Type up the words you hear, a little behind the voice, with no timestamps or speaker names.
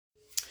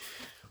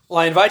Well,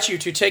 I invite you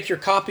to take your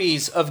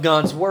copies of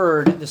God's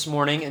Word this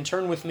morning and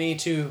turn with me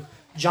to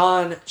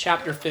John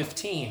chapter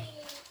 15.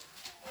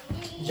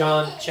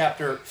 John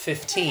chapter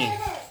 15.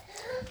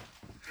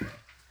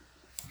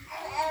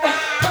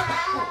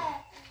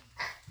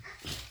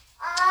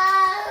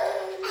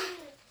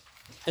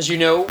 As you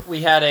know,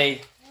 we had a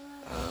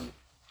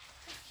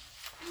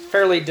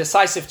fairly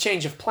decisive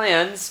change of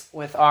plans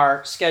with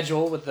our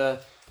schedule, with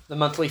the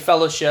monthly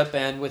fellowship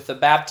and with the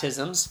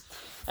baptisms.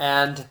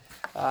 And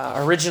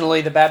originally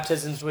the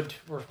baptisms were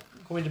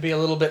going to be a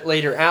little bit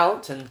later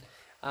out, and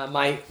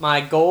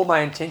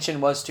my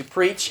intention was to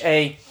preach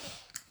a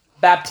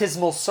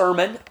baptismal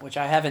sermon, which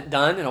I haven't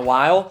done in a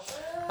while,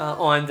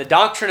 on the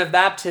doctrine of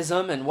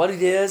baptism and what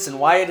it is and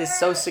why it is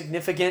so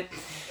significant.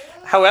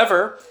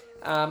 However,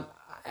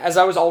 as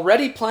I was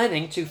already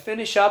planning to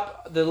finish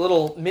up the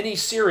little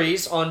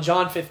mini-series on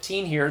John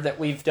 15 here that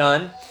we've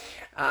done,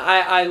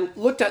 I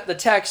looked at the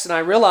text and I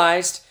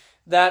realized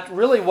that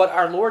really what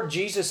our Lord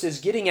Jesus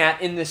is getting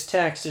at in this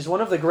text is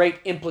one of the great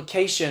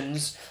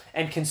implications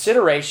and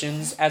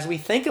considerations as we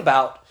think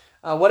about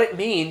what it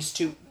means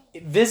to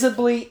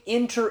visibly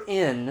enter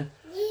in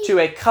to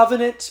a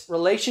covenant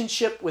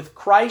relationship with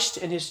Christ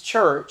and His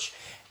church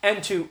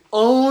and to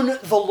own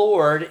the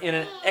Lord in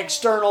an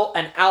external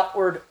and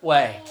outward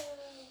way.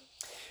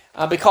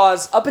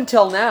 Because up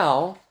until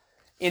now,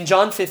 in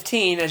John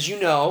 15, as you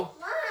know,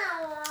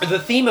 the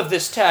theme of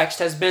this text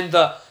has been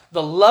the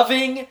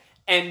loving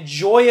and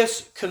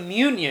joyous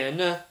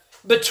communion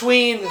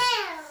between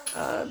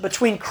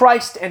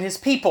Christ and His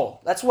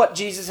people. That's what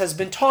Jesus has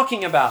been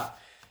talking about.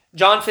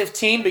 John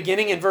 15,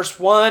 beginning in verse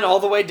 1, all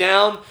the way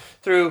down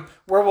through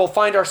where we'll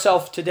find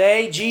ourselves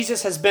today,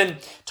 Jesus has been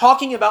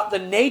talking about the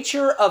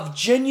nature of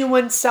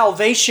genuine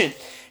salvation.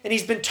 And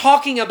He's been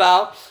talking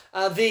about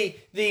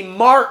the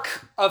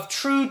mark of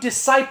true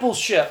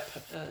discipleship.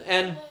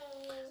 And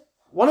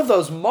one of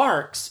those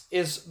marks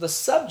is the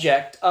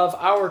subject of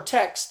our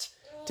text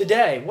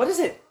today. What does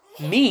it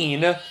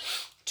mean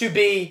to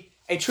be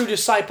a true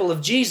disciple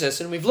of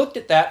Jesus? And we've looked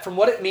at that from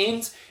what it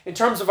means in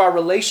terms of our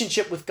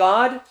relationship with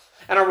God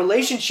and our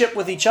relationship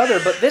with each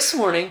other. But this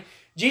morning,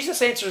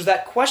 Jesus answers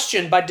that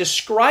question by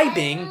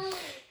describing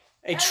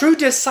a true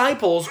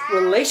disciple's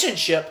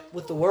relationship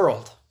with the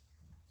world.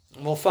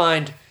 And we'll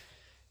find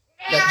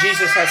that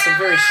Jesus has some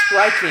very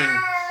striking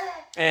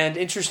and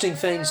interesting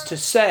things to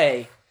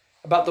say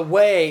about the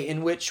way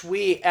in which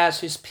we as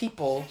His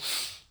people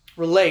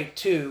relate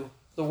to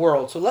the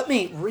world. So let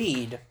me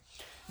read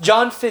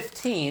John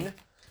 15,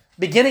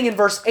 beginning in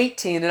verse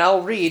 18, and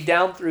I'll read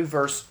down through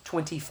verse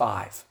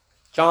 25.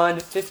 John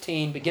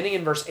 15, beginning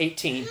in verse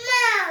 18.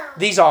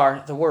 These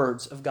are the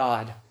words of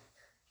God.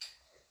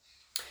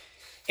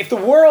 If the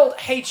world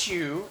hates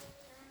you,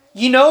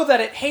 ye know that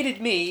it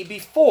hated me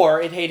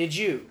before it hated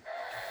you.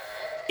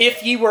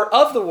 If ye were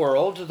of the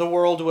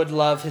world would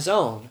love his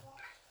own.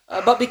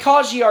 But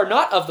because ye are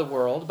not of the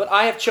world, but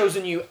I have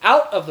chosen you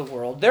out of the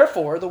world,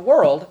 therefore the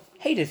world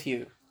hateth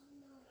you.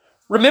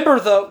 Remember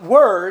the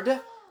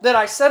word that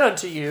I said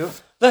unto you,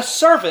 the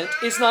servant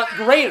is not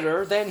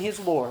greater than his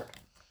Lord.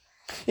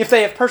 If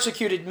they have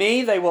persecuted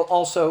me, they will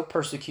also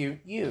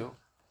persecute you.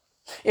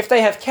 If they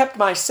have kept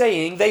my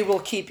saying, they will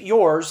keep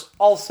yours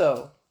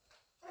also.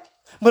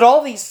 But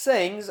all these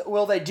things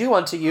will they do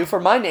unto you for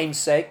my name's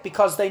sake,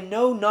 because they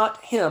know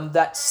not him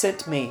that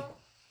sent me.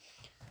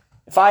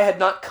 If I had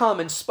not come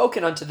and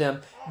spoken unto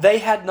them, they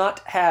had not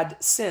had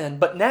sin.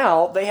 But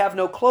now they have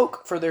no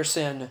cloak for their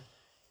sin.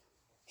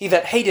 He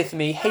that hateth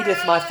me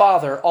hateth my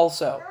Father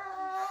also.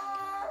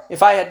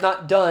 If I had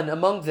not done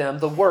among them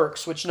the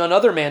works which none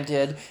other man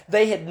did,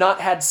 they had not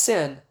had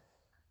sin.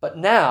 But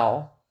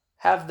now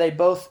have they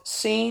both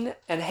seen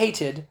and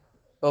hated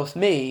both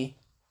me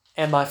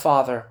and my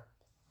Father.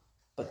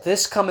 But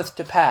this cometh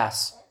to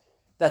pass,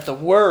 that the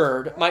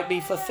word might be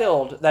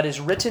fulfilled that is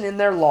written in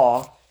their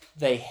law,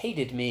 they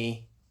hated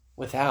me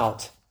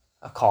without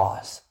a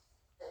cause.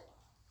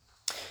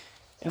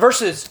 In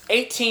verses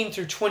 18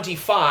 through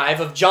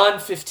 25 of John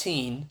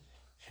 15,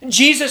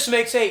 Jesus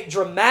makes a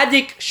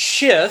dramatic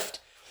shift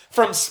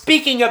from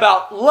speaking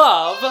about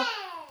love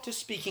to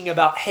speaking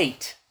about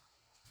hate.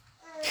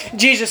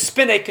 Jesus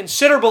spent a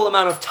considerable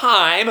amount of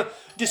time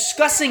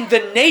discussing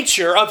the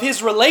nature of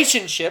His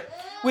relationship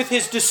with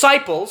His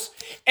disciples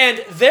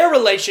and their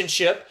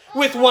relationship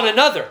with one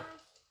another.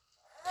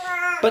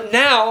 But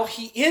now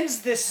He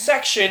ends this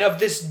section of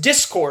this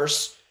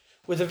discourse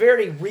with a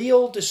very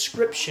real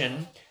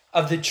description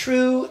of the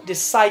true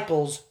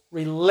disciples'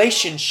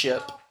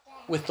 relationship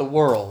with the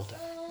world.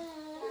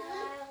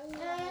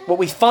 What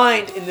we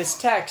find in this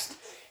text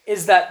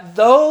is that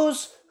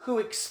those who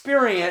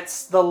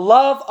experience the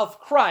love of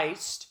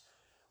Christ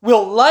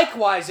will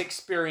likewise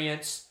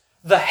experience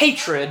the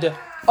hatred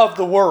of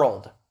the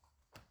world.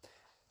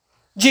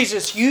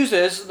 Jesus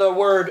uses the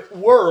word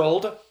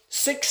world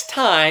 6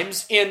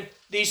 times in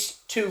these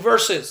 2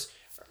 verses.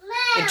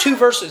 In 2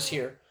 verses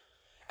here.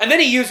 And then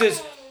He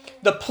uses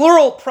the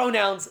plural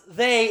pronouns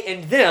they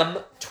and them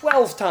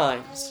 12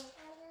 times.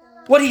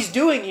 What He's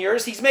doing here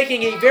is He's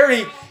making a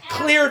very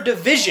clear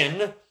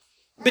division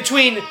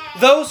between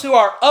those who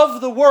are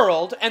of the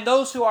world and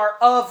those who are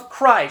of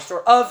Christ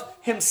or of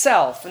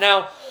himself.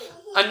 Now,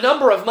 a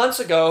number of months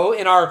ago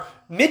in our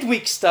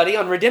midweek study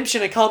on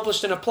redemption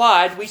accomplished and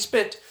applied, we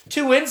spent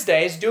 2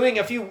 Wednesdays doing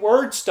a few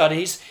word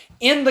studies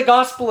in the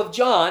Gospel of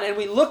John, and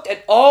we looked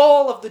at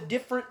all of the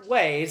different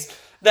ways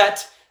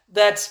that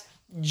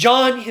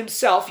John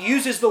himself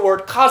uses the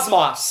word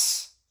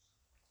cosmos,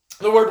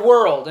 the word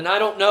world. And I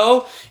don't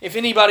know if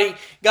anybody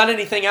got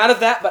anything out of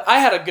that, but I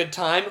had a good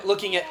time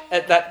looking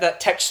at that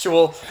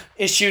textual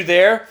issue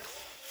there.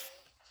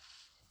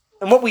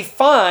 And what we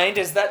find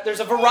is that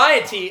there's a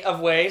variety of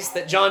ways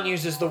that John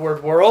uses the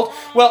word world.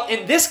 Well,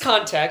 in this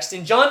context,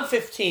 in John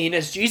 15,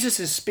 as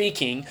Jesus is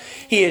speaking,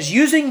 he is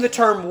using the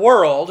term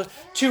world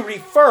to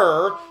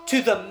refer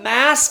to the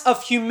mass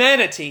of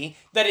humanity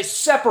that is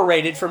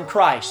separated from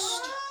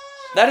Christ.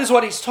 That is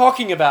what he's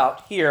talking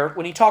about here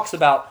when he talks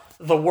about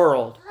the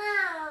world.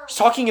 He's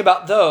talking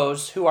about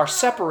those who are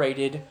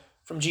separated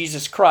from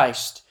Jesus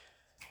Christ.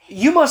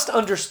 You must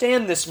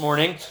understand this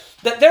morning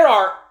that there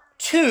are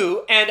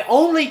 2 and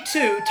only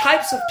 2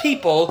 types of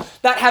people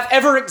that have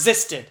ever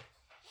existed.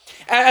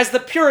 As the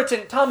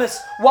Puritan Thomas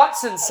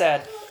Watson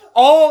said,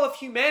 all of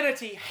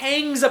humanity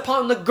hangs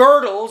upon the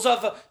girdles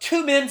of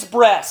 2 men's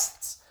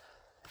breasts.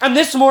 And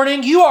this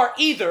morning you are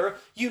either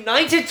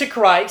united to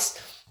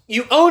Christ,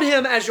 you own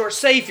him as your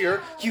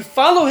Savior, you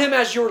follow him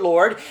as your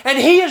Lord, and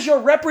he is your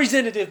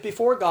representative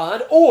before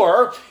God,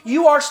 or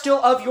you are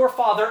still of your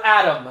father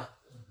Adam.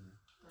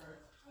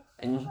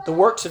 And the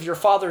works of your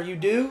father you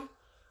do,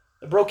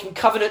 the broken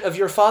covenant of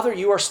your father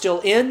you are still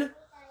in,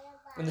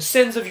 and the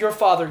sins of your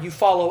father you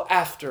follow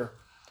after.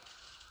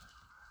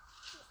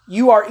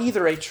 You are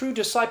either a true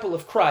disciple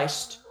of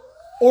Christ,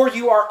 or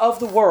you are of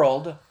the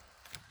world,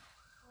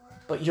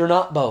 but you're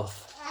not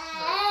both.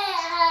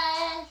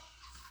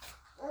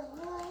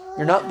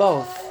 You're not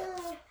both.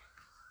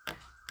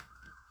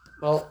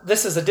 Well,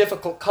 this is a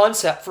difficult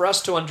concept for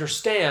us to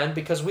understand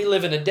because we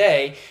live in a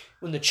day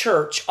when the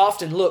church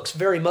often looks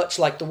very much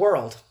like the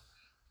world.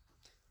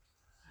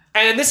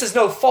 And this is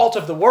no fault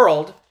of the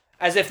world,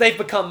 as if they've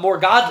become more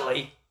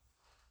godly.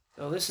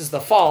 No, this is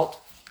the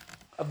fault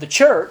of the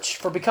church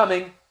for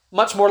becoming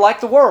much more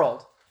like the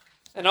world.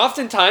 And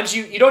oftentimes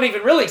you don't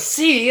even really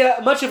see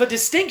much of a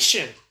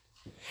distinction.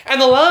 And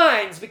the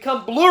lines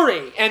become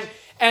blurry.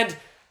 And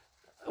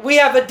we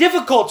have a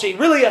difficulty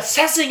really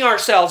assessing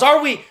ourselves.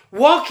 Are we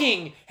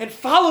walking and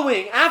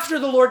following after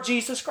the Lord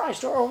Jesus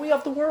Christ, or are we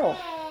of the world?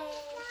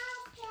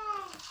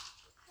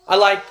 I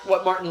like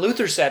what Martin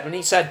Luther said when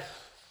he said,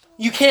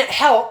 you can't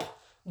help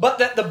but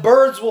that the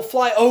birds will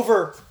fly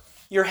over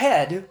your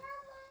head.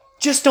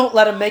 Just don't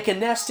let them make a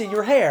nest in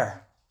your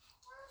hair.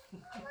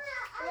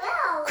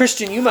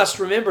 Christian, you must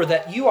remember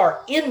that you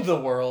are in the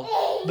world,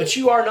 but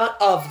you are not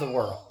of the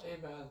world.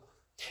 Amen.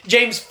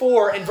 James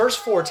 4 and verse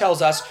 4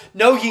 tells us,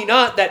 know ye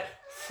not that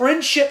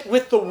friendship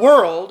with the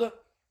world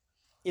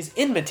is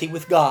enmity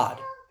with God?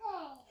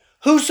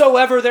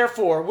 Whosoever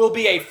therefore will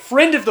be a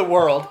friend of the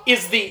world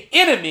is the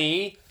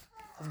enemy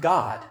of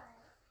God.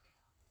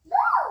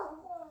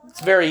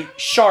 It's very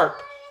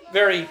sharp,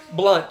 very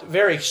blunt,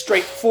 very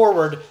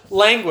straightforward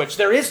language.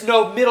 There is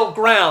no middle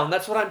ground.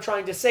 That's what I'm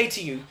trying to say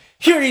to you.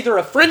 You're either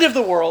a friend of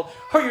the world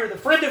or you're the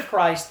friend of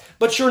Christ,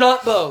 but you're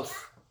not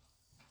both.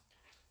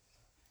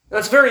 Now,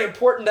 it's very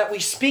important that we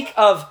speak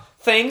of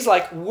things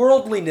like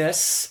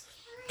worldliness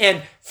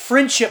and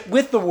friendship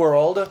with the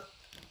world.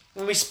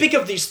 When we speak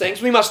of these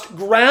things, we must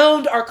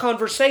ground our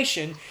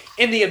conversation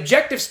in the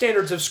objective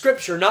standards of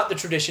Scripture, not the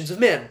traditions of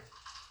men.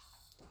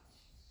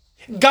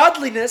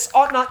 Godliness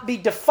ought not be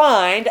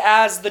defined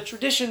as the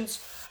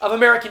traditions of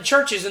American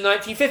churches in the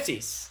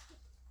 1950s.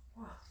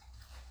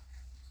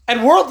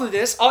 And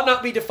worldliness ought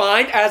not be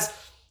defined as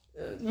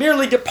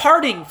merely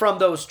departing from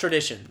those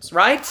traditions,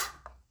 right?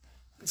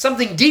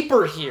 Something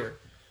deeper here.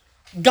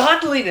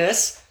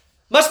 Godliness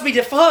must be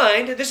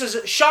defined, this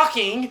is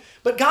shocking,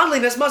 but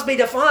godliness must be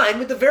defined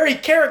with the very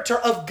character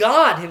of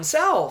God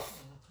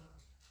himself.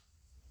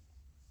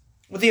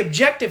 With the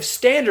objective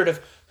standard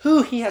of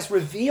who he has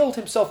revealed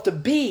himself to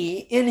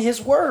be in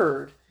his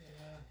word.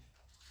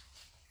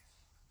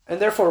 And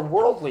therefore,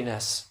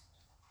 worldliness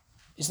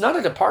is not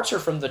a departure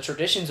from the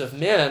traditions of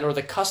men or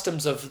the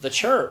customs of the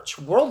church.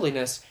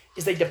 Worldliness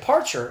is a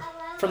departure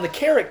from the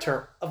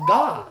character of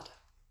God.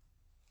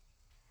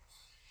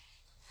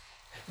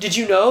 Did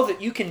you know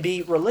that you can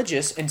be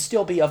religious and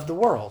still be of the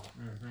world?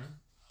 Mm-hmm.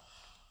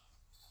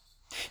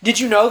 Did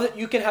you know that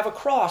you can have a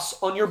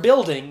cross on your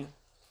building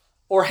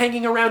or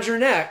hanging around your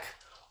neck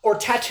or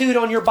tattooed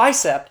on your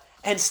bicep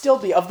and still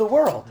be of the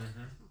world?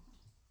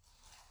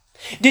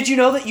 Mm-hmm. Did you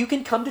know that you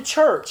can come to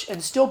church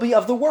and still be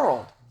of the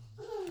world?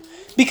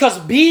 Because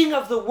being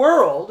of the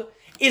world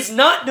is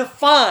not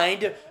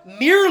defined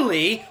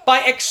merely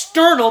by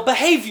external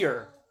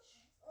behavior.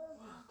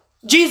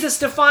 Jesus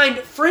defined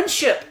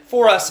friendship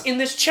for us in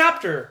this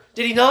chapter,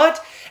 did he not?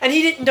 And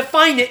he didn't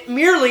define it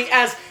merely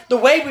as the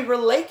way we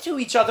relate to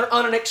each other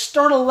on an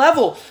external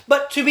level,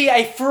 but to be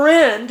a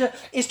friend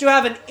is to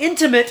have an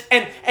intimate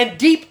and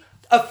deep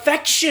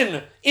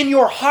affection in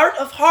your heart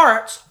of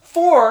hearts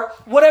for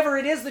whatever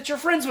it is that you're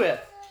friends with.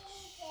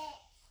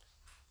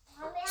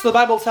 So the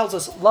Bible tells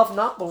us, love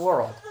not the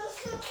world,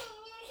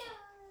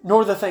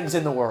 nor the things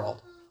in the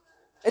world.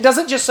 It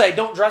doesn't just say,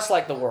 don't dress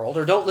like the world,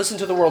 or don't listen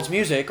to the world's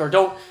music, or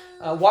don't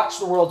watch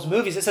the world's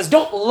movies. It says,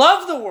 don't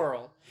love the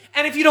world.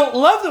 And if you don't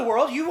love the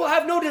world, you will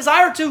have no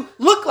desire to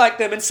look like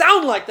them, and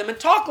sound like them, and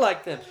talk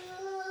like them.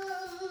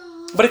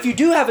 But if you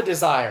do have a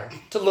desire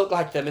to look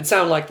like them, and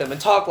sound like them, and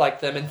talk like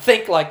them, and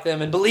think like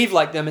them, and believe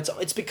like them,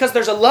 it's because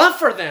there's a love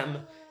for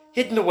them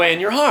hidden away in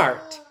your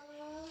heart.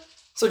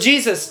 So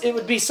Jesus, it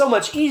would be so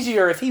much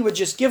easier if he would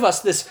just give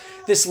us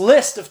this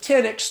list of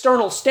 10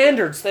 external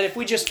standards, that if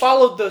we just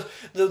followed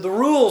the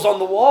rules on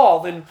the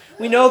wall, then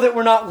we know that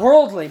we're not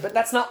worldly. But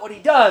that's not what he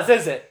does,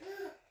 is it?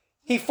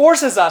 He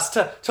forces us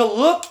to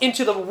look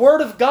into the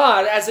Word of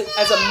God as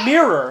a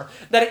mirror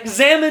that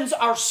examines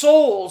our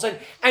souls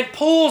and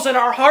pulls at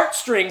our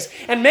heartstrings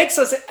and makes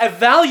us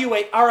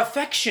evaluate our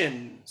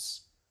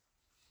affections.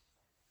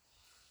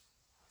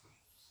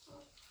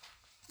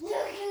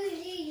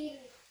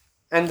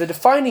 And the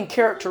defining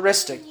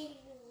characteristic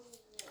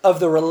of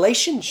the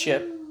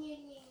relationship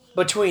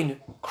between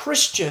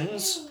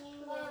Christians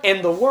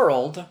and the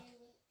world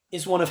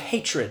is one of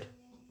hatred.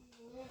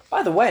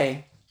 By the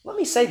way, let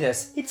me say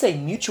this. It's a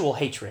mutual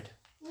hatred.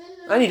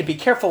 I need to be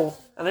careful,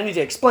 and I need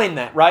to explain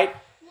that, right?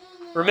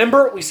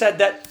 Remember, we said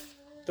that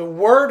the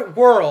word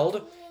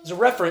world is a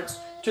reference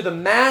to the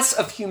mass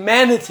of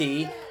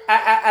humanity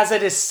as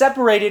it is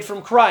separated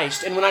from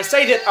Christ. And when I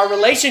say that our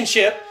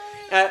relationship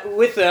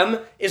with them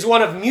is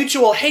one of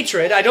mutual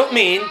hatred, I don't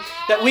mean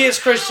that we as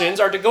Christians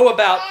are to go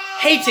about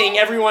hating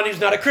everyone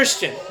who's not a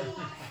Christian.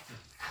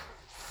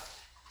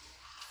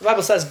 The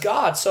Bible says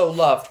God so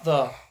loved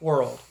the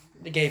world,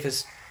 He gave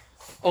His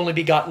only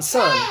begotten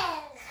Son.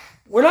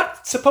 We're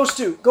not supposed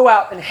to go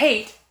out and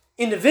hate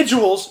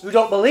individuals who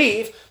don't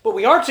believe, but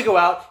we are to go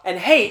out and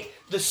hate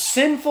the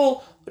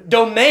sinful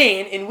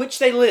domain in which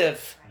they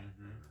live.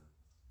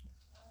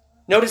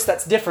 Notice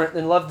that's different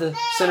than love the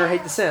sinner,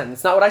 hate the sin.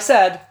 It's not what I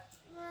said.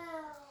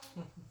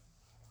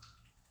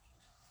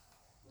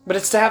 But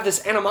it's to have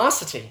this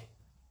animosity,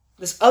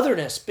 this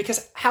otherness,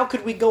 because how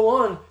could we go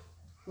on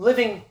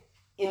living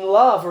in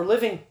love or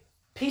living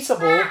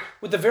peaceable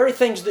with the very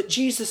things that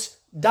Jesus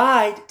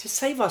died to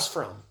save us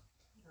from?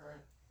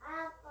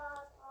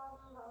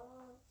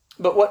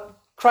 But what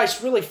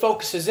Christ really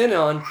focuses in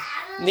on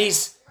in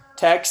these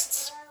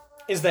texts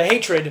is the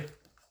hatred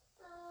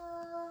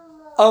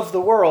of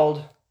the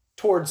world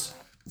towards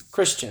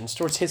Christians,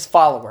 towards His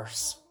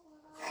followers.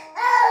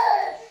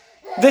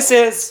 This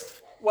is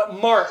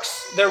what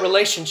marks their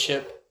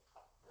relationship.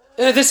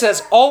 This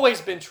has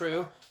always been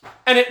true,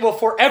 and it will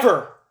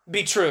forever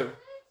be true.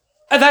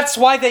 And that's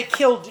why they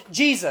killed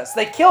Jesus.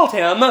 They killed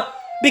Him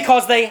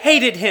because they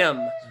hated Him.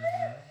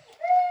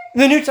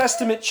 The New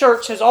Testament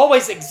church has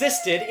always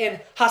existed in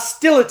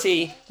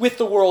hostility with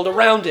the world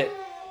around it.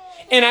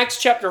 In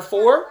Acts chapter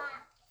 4,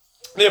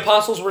 the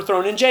apostles were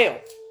thrown in jail.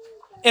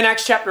 In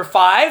Acts chapter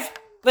 5,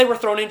 they were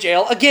thrown in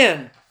jail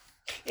again.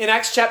 In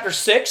Acts chapter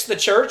 6, the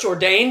church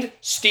ordained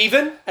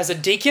Stephen as a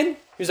deacon,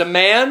 who's a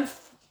man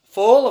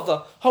full of the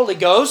Holy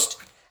Ghost.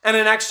 And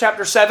in Acts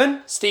chapter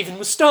 7, Stephen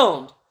was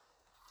stoned.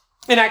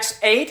 In Acts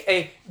 8,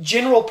 a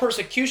general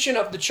persecution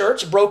of the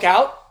church broke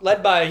out,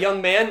 led by a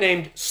young man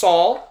named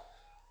Saul.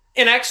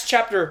 In Acts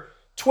chapter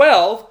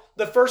 12,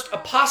 the first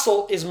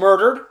apostle is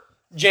murdered.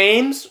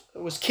 James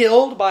was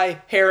killed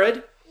by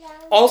Herod.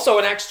 Also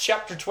in Acts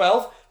chapter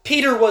 12,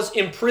 Peter was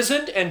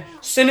imprisoned and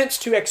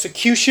sentenced to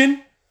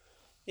execution.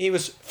 He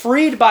was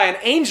freed by an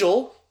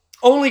angel,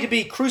 only to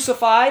be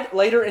crucified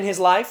later in his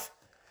life.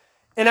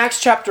 In Acts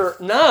chapter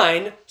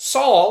 9,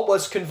 Saul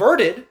was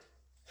converted,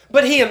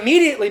 but he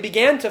immediately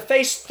began to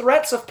face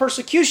threats of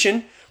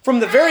persecution from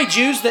the very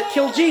Jews that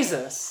killed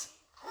Jesus.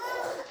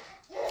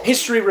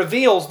 History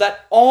reveals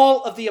that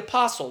all of the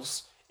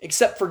apostles,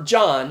 except for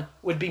John,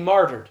 would be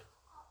martyred.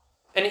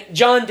 And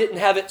John didn't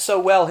have it so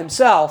well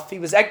himself. He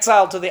was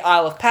exiled to the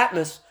Isle of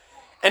Patmos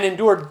and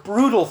endured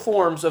brutal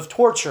forms of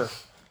torture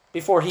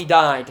before he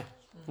died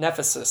in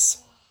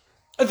Ephesus.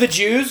 The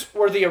Jews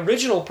were the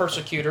original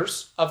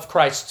persecutors of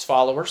Christ's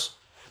followers,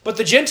 but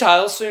the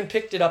Gentiles soon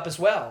picked it up as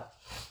well.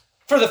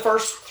 For the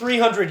first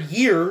 300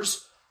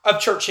 years of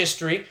church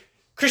history,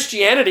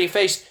 Christianity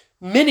faced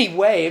many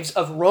waves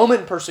of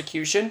Roman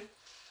persecution.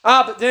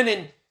 But then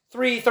in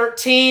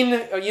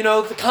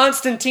 313,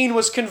 Constantine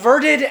was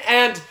converted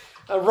and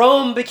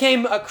Rome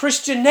became a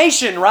Christian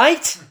nation,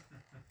 right?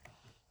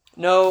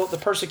 No, the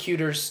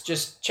persecutors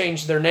just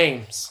changed their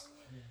names.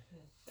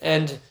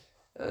 And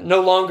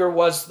no longer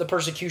was the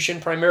persecution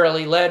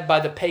primarily led by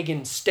the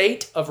pagan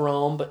state of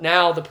Rome, but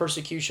now the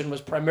persecution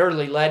was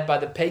primarily led by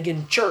the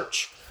pagan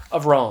church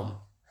of Rome.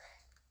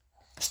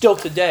 Still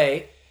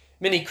today,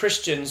 many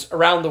Christians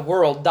around the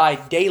world die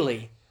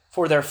daily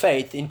for their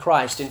faith in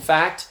Christ. In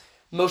fact,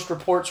 most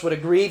reports would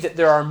agree that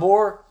there are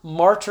more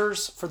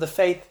martyrs for the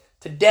faith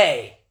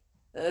today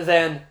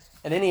than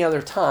at any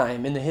other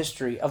time in the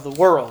history of the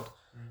world.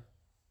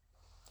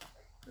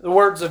 The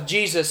words of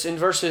Jesus in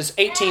verses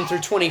 18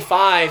 through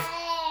 25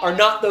 are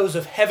not those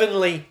of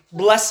heavenly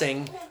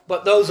blessing,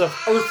 but those of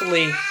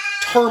earthly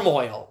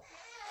turmoil.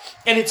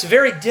 And it's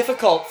very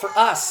difficult for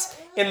us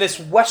in this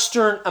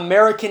Western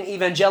American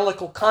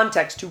evangelical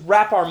context to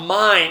wrap our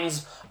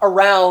minds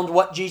around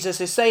what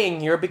Jesus is saying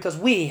here because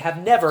we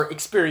have never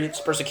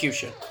experienced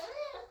persecution.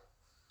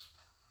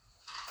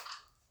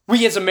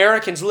 We as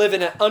Americans live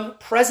in an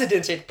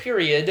unprecedented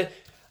period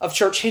of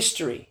church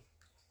history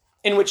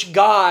in which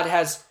God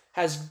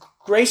has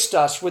graced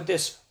us with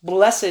this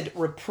blessed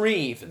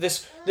reprieve,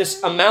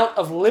 this amount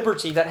of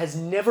liberty that has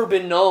never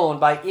been known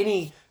by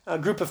any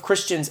group of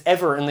Christians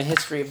ever in the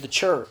history of the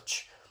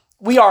church.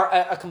 We are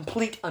a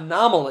complete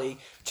anomaly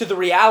to the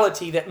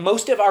reality that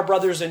most of our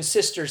brothers and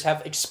sisters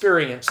have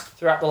experienced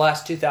throughout the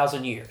last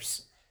 2,000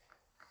 years.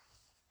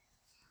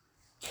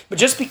 But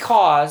just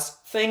because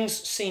things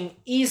seem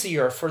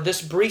easier for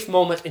this brief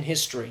moment in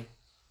history,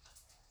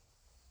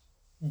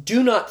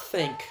 do not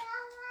think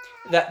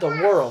that the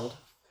world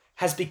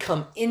has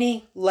become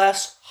any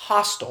less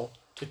hostile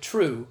to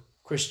true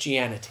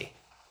Christianity.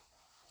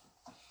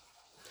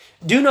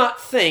 Do not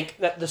think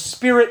that the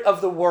spirit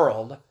of the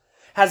world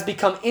has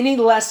become any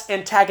less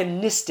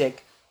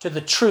antagonistic to the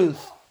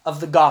truth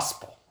of the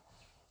gospel.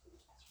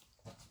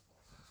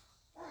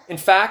 In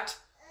fact,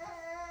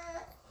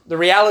 the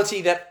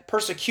reality that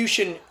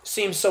persecution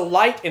seems so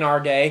light in our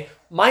day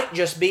might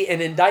just be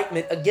an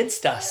indictment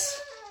against us.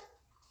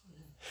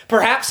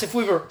 Perhaps if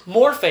we were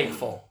more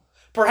faithful,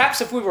 perhaps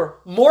if we were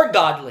more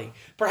godly,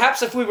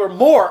 perhaps if we were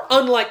more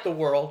unlike the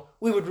world,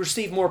 we would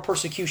receive more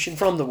persecution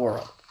from the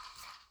world.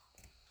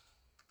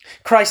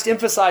 Christ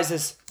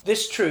emphasizes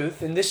this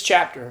truth in this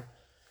chapter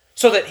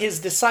so that his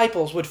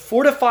disciples would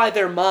fortify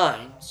their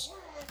minds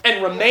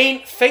and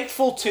remain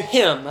faithful to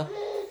him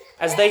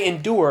as they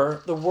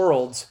endure the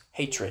world's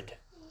hatred.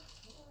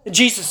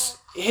 Jesus,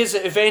 his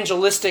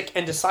evangelistic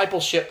and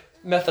discipleship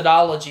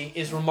methodology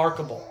is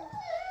remarkable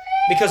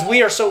because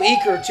we are so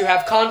eager to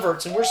have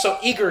converts and we're so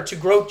eager to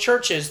grow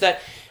churches that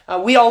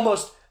we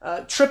almost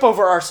trip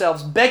over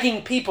ourselves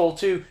begging people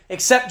to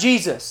accept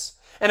Jesus.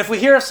 And if we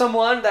hear of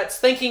someone that's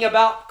thinking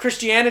about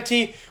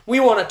Christianity, we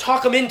want to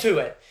talk them into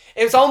it.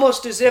 It's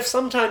almost as if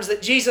sometimes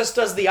that Jesus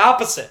does the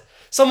opposite.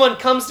 Someone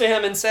comes to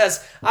him and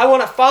says, I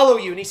want to follow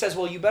you. And he says,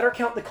 well, you better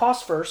count the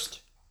cost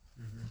first.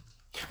 Mm-hmm.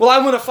 Well, I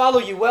want to follow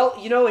you. Well,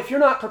 if you're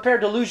not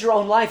prepared to lose your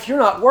own life, you're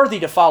not worthy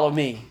to follow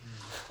me.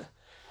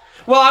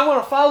 Mm-hmm. Well, I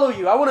want to follow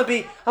you. I want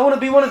to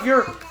be one of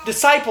your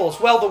disciples.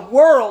 Well, the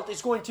world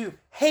is going to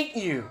hate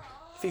you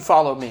if you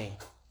follow me.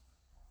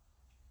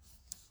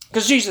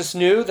 Because Jesus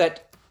knew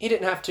that he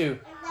didn't have to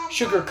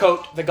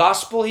sugarcoat the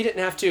gospel. He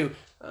didn't have to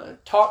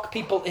talk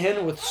people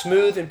in with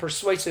smooth and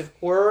persuasive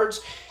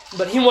words.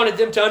 But he wanted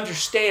them to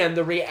understand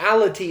the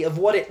reality of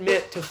what it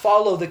meant to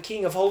follow the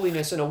King of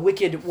Holiness in a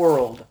wicked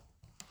world.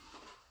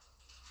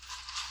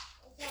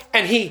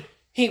 And he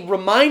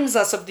reminds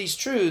us of these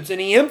truths, and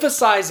he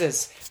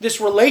emphasizes this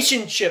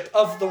relationship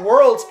of the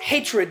world's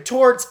hatred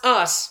towards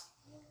us.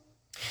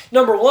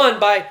 Number one,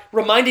 by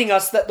reminding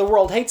us that the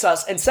world hates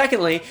us. And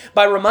secondly,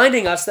 by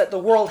reminding us that the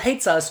world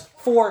hates us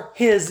for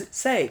his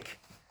sake.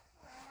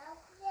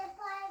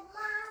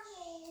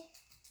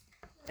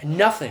 And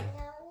nothing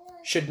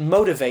should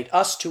motivate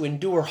us to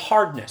endure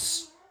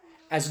hardness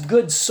as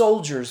good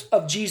soldiers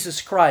of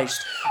Jesus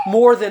Christ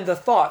more than the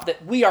thought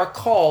that we are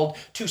called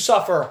to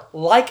suffer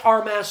like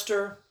our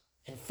master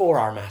and for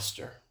our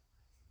master.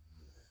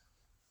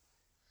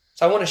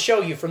 So I want to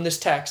show you from this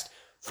text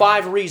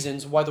 5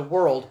 reasons why the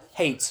world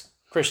hates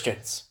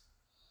Christians.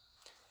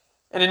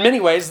 And in many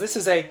ways, this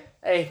is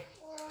a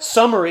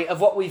summary of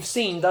what we've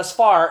seen thus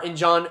far in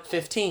John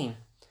 15.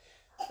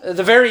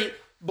 The very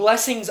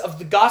blessings of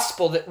the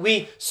gospel that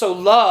we so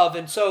love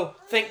and so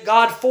thank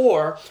God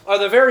for are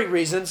the very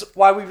reasons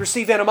why we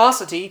receive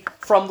animosity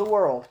from the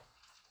world.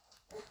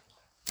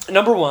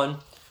 Number 1,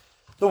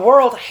 the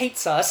world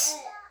hates us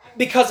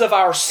because of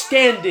our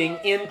standing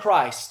in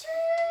Christ.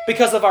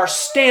 Because of our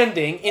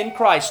standing in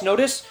Christ.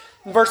 Notice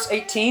in verse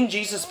 18,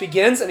 Jesus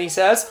begins and he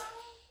says,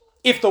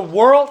 if the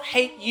world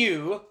hate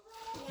you,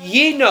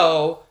 ye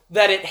know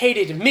that it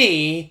hated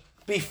me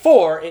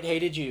before it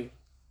hated you.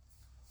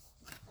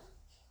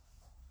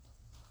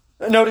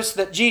 Notice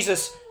that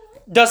Jesus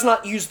does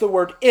not use the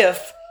word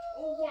if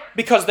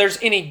because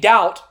there's any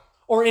doubt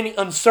or any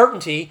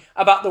uncertainty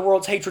about the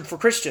world's hatred for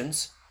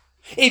Christians.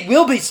 It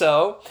will be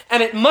so,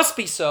 and it must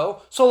be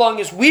so long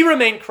as we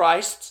remain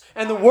Christ's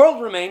and the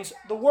world remains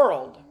the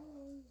world.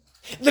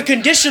 The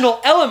conditional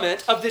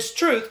element of this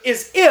truth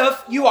is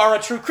if you are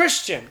a true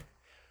Christian.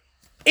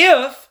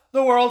 If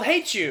the world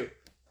hates you.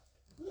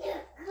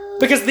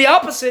 Because the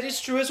opposite is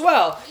true as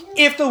well.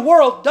 If the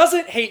world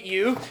doesn't hate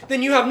you,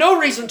 then you have no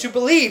reason to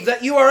believe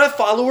that you are a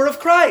follower of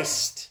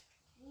Christ.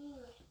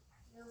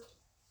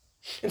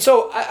 And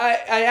so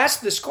I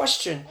ask this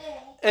question,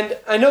 and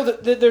I know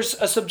that there's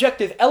a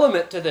subjective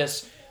element to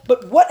this,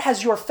 but what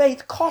has your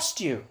faith cost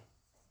you?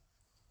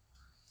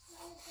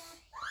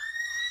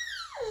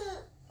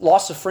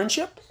 Loss of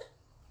friendship?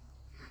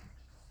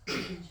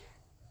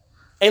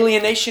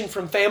 Alienation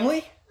from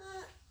family?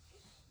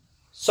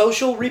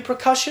 Social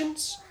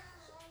repercussions?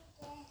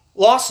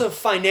 loss of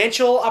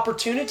financial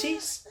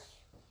opportunities.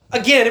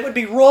 Again, it would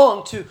be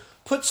wrong to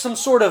put some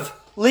sort of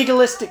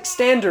legalistic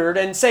standard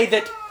and say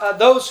that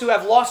those who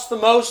have lost the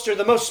most are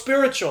the most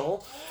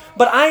spiritual.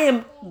 But I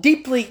am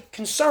deeply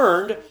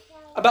concerned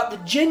about the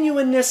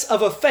genuineness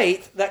of a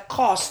faith that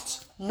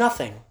costs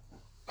nothing.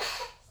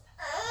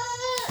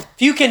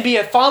 If you can be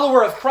a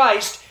follower of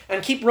Christ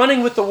and keep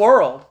running with the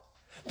world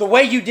the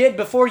way you did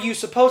before you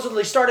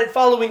supposedly started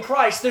following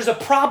Christ, there's a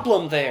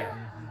problem there.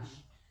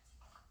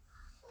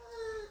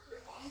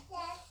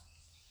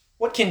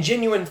 What can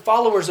genuine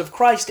followers of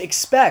Christ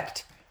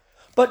expect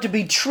but to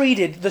be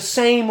treated the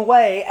same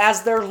way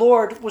as their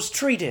Lord was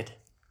treated?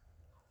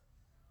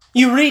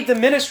 You read the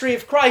ministry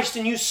of Christ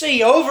and you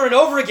see over and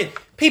over again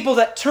people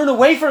that turn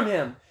away from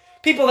Him,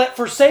 people that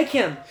forsake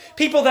Him,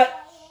 people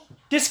that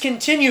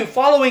discontinue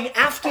following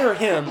after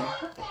Him.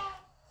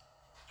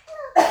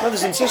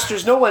 Brothers and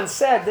sisters, no one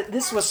said that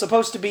this was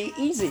supposed to be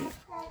easy.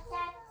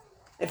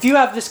 If you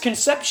have this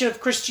conception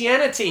of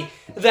Christianity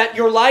that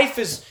your life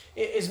is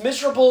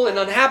miserable and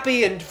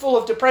unhappy and full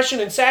of depression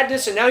and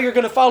sadness, and now you're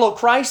going to follow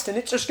Christ and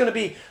it's just going to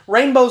be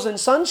rainbows and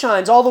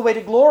sunshines all the way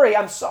to glory,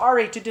 I'm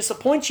sorry to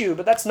disappoint you,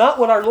 but that's not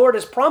what our Lord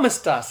has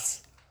promised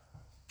us.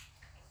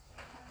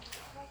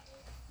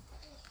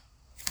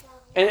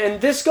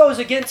 And this goes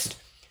against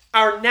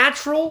our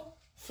natural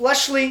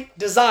fleshly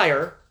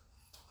desire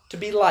to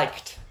be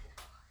liked,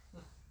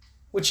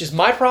 which is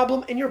my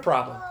problem and your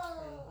problem.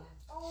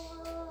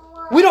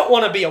 We don't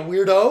want to be a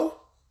weirdo.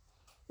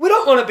 We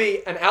don't want to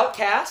be an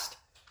outcast.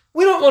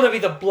 We don't want to be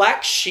the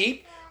black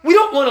sheep. We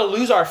don't want to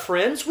lose our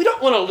friends. We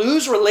don't want to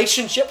lose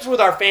relationships with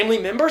our family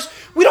members.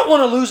 We don't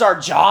want to lose our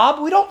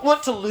job. We don't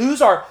want to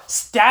lose our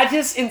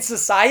status in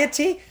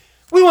society.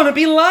 We want to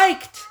be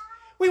liked.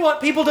 We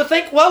want people to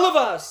think well of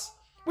us.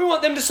 We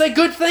want them to say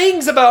good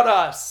things about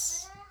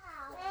us.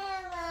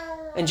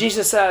 And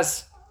Jesus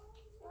says,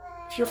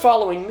 if you're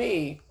following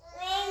me,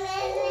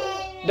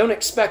 don't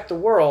expect the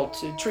world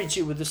to treat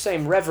you with the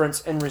same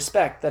reverence and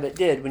respect that it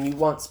did when you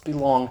once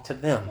belonged to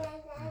them.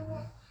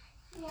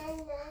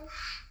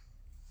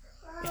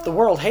 If the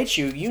world hates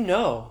you, you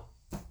know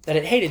that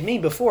it hated me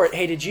before it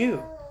hated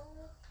you.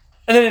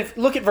 And then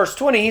look at verse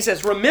 20. He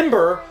says,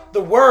 remember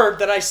the word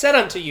that I said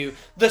unto you,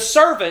 the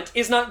servant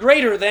is not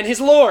greater than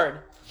his Lord.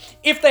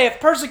 If they have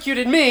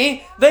persecuted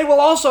me, they will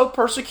also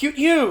persecute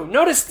you.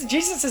 Notice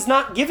Jesus is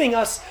not giving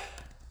us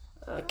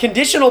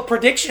conditional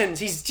predictions.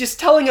 He's just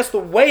telling us the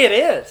way it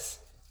is.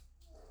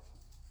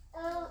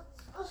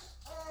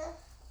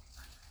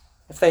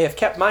 If they have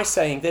kept my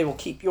saying, they will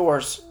keep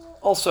yours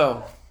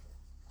also.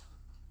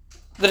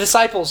 The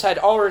disciples had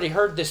already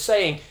heard this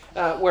saying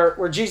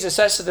where Jesus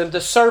says to them,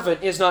 the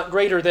servant is not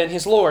greater than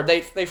his Lord.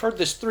 They've heard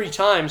this 3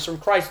 times from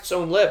Christ's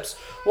own lips.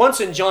 Once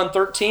in John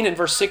 13 and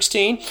verse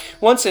 16.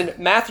 Once in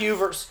Matthew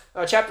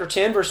chapter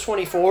 10 verse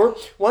 24.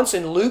 Once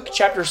in Luke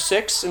chapter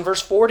 6 and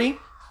verse 40.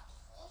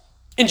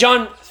 In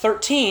John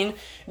 13,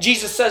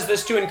 Jesus says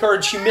this to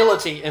encourage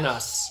humility in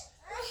us.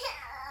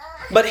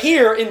 But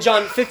here in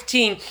John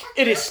 15,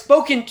 it is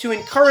spoken to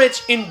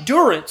encourage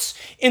endurance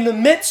in the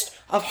midst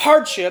of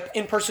hardship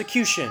and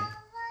persecution.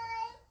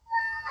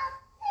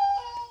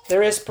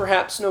 There is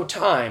perhaps no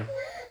time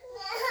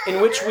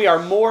in which we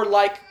are more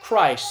like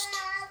Christ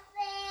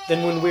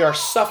than when we are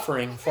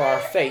suffering for our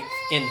faith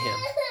in Him.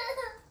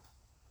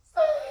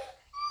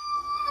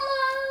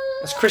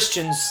 As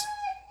Christians,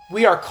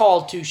 we are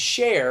called to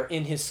share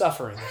in His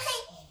sufferings.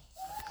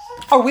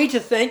 Are we to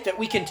think that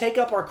we can take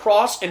up our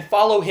cross and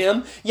follow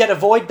Him, yet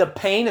avoid the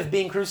pain of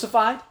being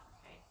crucified?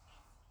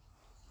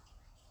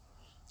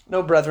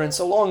 No, brethren,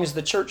 so long as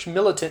the church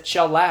militant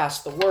shall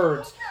last, the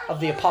words of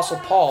the Apostle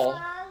Paul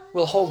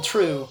will hold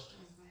true.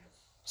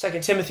 2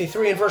 Timothy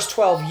 3 and verse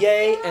 12,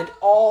 yea, and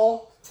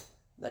all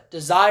that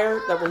desire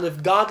that will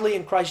live godly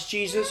in Christ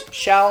Jesus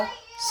shall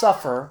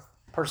suffer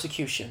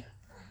persecution.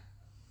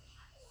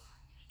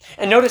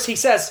 And notice he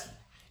says,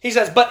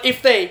 but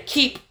if they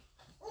keep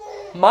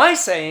my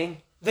saying,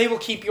 they will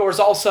keep yours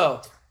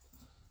also.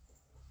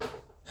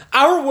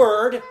 Our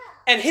word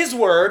and His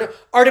word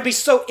are to be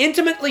so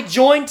intimately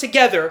joined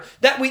together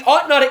that we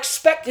ought not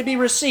expect to be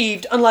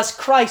received unless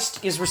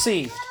Christ is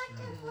received.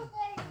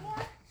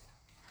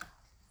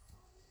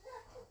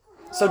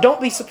 So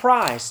don't be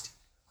surprised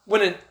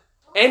when an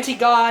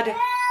anti-God,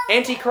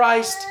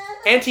 anti-Christ,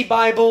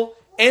 anti-Bible,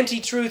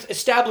 anti-truth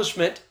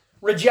establishment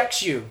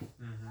rejects you.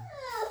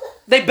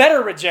 They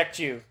better reject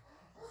you.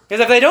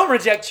 Because if they don't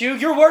reject you,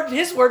 your word and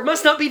His word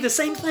must not be the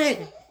same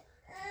thing.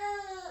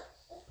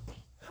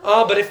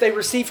 But if they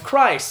receive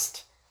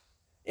Christ,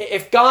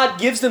 if God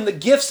gives them the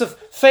gifts of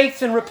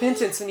faith and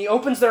repentance and He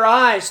opens their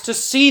eyes to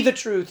see the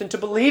truth and to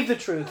believe the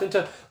truth and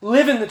to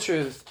live in the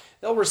truth,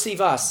 they'll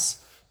receive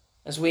us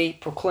as we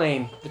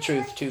proclaim the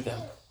truth to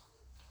them.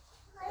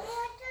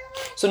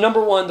 So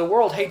number 1, the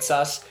world hates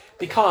us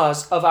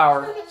because of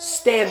our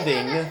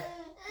standing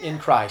in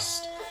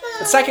Christ.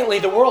 But secondly,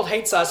 the world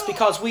hates us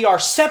because we are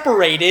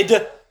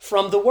separated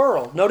from the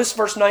world. Notice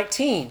verse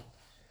 19.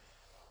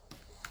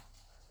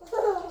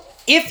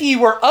 If ye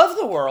were of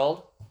the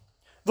world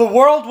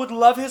would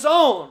love his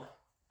own.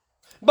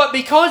 But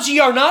because ye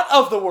are not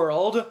of the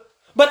world,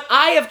 but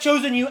I have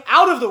chosen you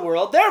out of the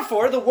world,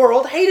 therefore the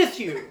world hateth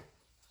you.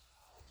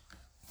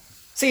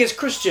 See, as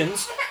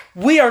Christians,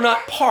 we are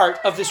not part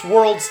of this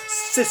world's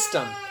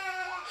system.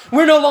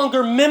 We're no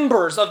longer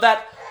members of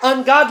that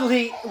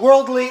ungodly,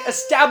 worldly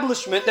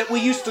establishment that we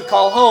used to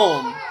call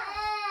home.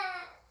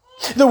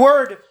 The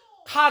word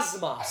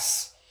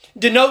cosmos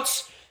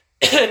denotes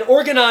an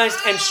organized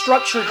and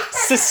structured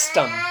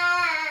system.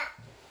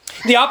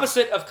 The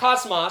opposite of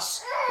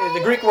cosmos,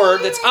 the Greek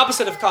word that's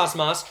opposite of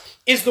cosmos,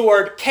 is the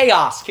word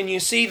chaos. Can you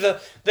see the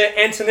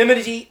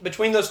anonymity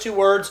between those two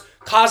words,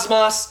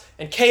 cosmos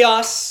and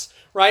chaos?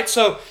 Right?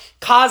 So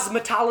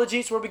cosmetology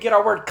is where we get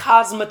our word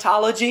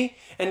cosmetology.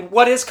 And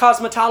what is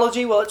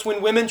cosmetology? Well, it's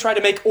when women try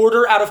to make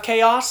order out of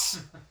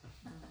chaos.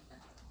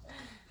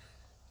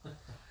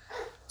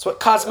 That's what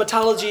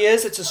cosmetology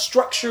is. It's a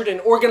structured and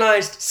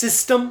organized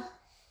system.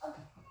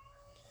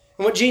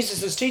 And what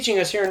Jesus is teaching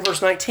us here in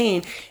verse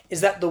 19 is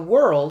that the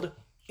world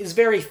is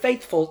very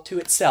faithful to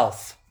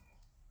itself.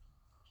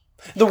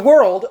 The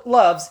world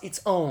loves its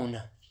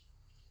own.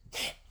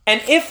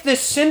 And if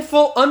this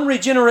sinful,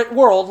 unregenerate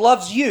world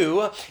loves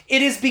you,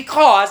 it is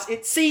because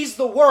it sees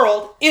the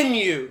world in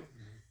you.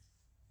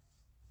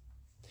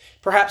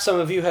 Perhaps some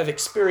of you have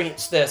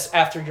experienced this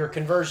after your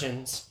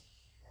conversions.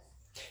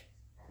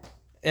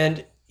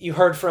 And you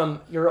heard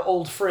from your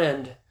old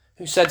friend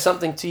who said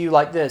something to you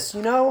like this: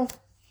 you know,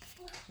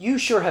 you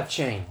sure have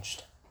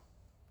changed.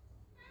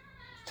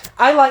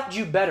 I liked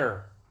you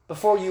better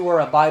before you were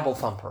a Bible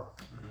thumper.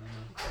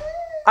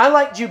 I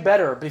liked you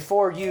better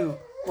before you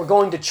were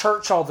going to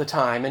church all the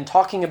time and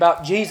talking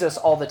about Jesus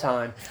all the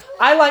time.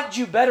 I liked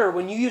you better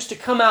when you used to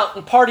come out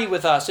and party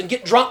with us and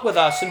get drunk with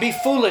us and be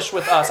foolish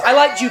with us. I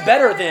liked you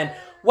better then.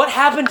 What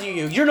happened to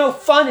you? You're no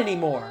fun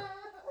anymore.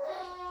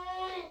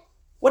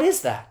 What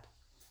is that?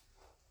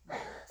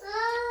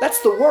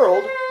 That's the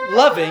world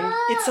loving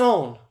its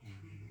own.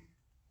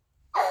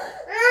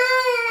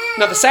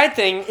 Now, the sad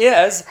thing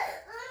is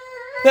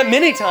that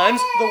many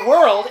times the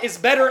world is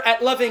better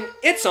at loving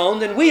its own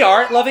than we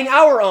are at loving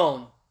our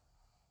own.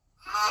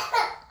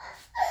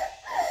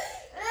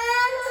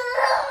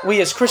 We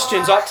as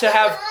Christians ought to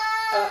have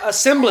a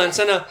semblance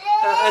and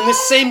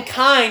this same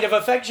kind of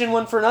affection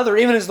one for another,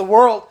 even as the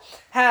world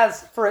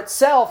has for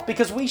itself,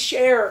 because we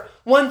share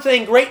one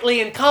thing greatly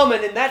in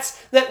common, and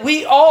that's that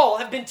we all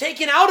have been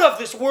taken out of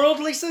this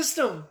worldly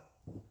system.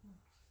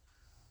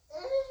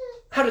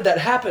 How did that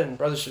happen,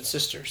 brothers and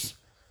sisters?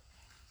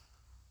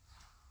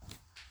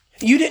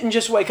 You didn't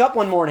just wake up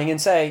one morning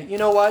and say, you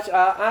know what,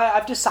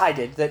 I've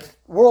decided that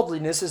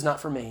worldliness is not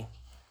for me.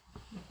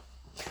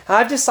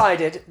 I've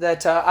decided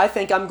that I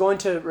think I'm going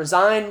to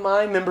resign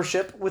my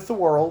membership with the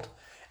world,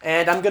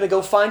 and I'm going to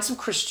go find some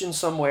Christians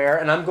somewhere,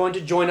 and I'm going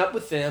to join up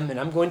with them, and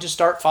I'm going to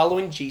start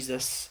following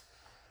Jesus.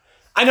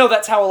 I know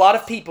that's how a lot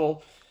of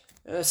people,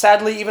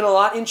 sadly even a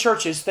lot in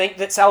churches, think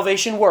that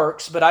salvation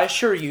works, but I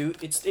assure you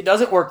it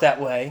doesn't work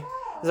that way.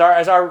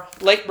 As our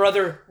late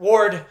brother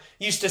Ward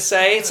used to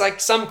say, it's like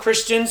some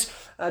Christians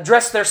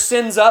dress their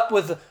sins up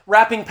with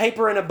wrapping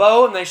paper in a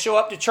bow, and they show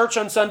up to church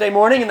on Sunday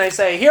morning and they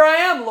say, "Here I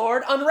am,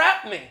 Lord,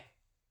 unwrap me."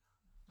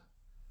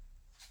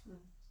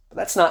 But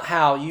that's not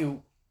how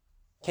you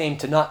came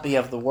to not be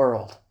of the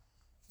world.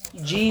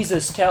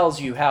 Jesus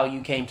tells you how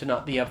you came to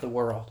not be of the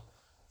world.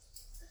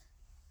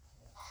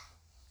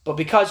 But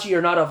because ye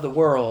are not of the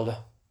world,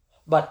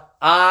 but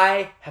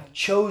I have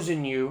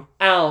chosen you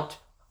out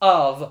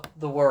of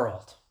the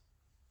world.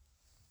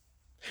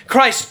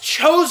 Christ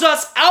chose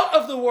us out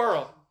of the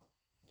world.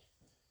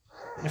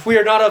 And if we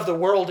are not of the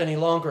world any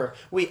longer,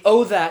 we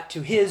owe that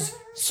to His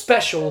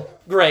special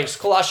grace.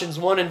 Colossians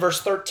 1 and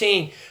verse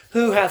 13,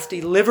 who hath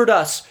delivered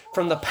us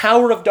from the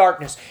power of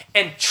darkness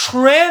and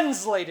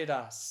translated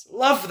us,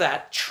 love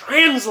that,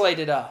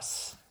 translated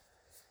us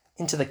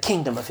into the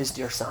kingdom of His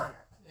dear Son.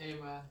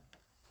 Amen.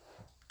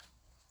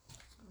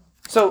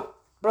 So,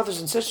 brothers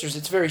and sisters,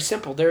 it's very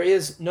simple. There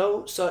is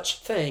no such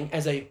thing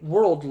as a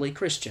worldly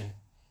Christian.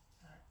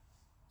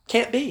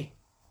 Can't be.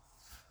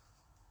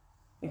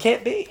 It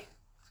can't be.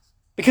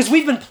 Because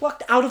we've been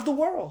plucked out of the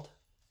world.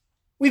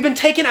 We've been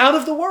taken out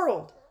of the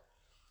world.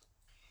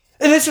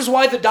 And this is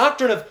why the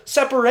doctrine of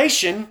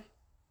separation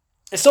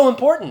is so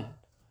important.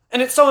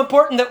 And it's so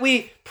important that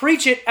we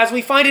preach it as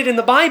we find it in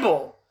the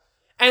Bible.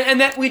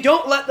 And that we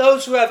don't let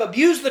those who have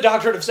abused the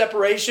doctrine of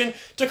separation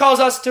to cause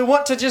us to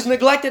want to just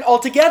neglect it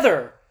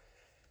altogether.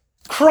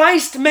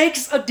 Christ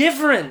makes a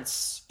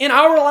difference in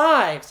our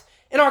lives,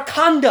 in our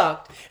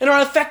conduct, in our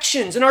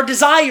affections, in our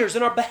desires,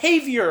 in our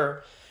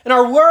behavior, in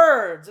our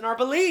words, in our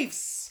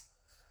beliefs,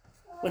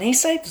 when He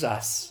saves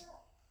us.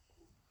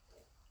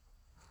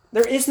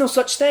 There is no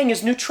such thing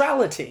as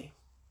neutrality.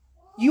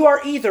 You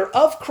are either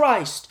of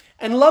Christ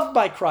and loved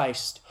by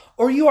Christ,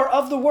 or you are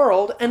of the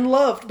world and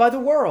loved by the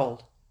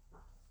world.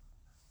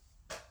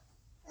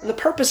 And the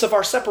purpose of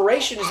our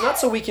separation is not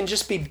so we can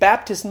just be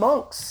Baptist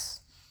monks.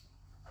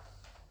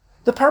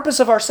 The purpose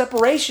of our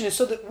separation is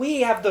so that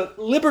we have the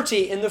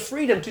liberty and the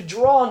freedom to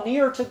draw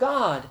near to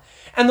God.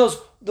 And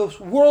those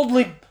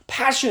worldly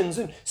passions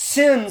and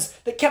sins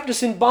that kept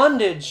us in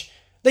bondage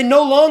They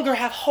no longer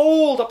have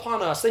hold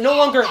upon us. They no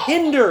longer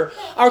hinder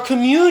our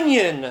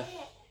communion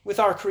with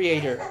our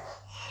Creator.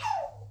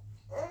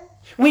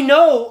 We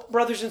know,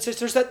 brothers and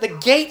sisters, that the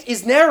gate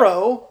is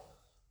narrow,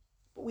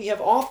 but we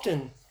have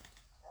often,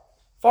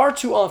 far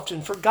too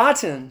often,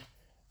 forgotten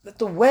that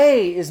the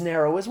way is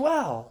narrow as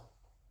well.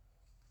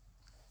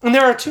 And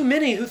there are too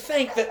many who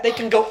think that they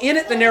can go in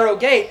at the narrow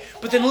gate,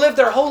 but then live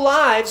their whole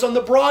lives on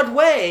the broad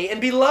way and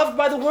be loved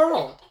by the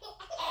world.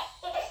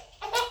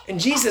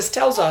 And Jesus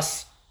tells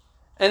us,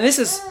 and this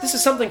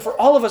is something for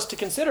all of us to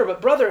consider,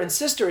 but brother and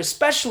sister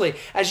especially,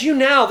 as you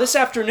now this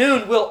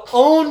afternoon will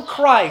own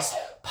Christ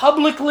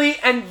publicly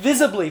and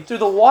visibly through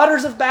the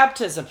waters of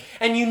baptism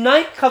and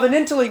unite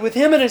covenantally with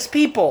Him and His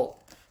people.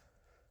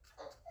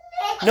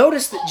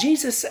 Notice that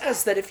Jesus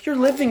says that if you're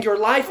living your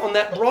life on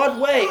that broad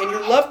way and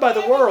you're loved by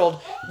the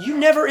world, you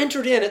never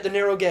entered in at the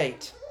narrow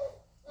gate.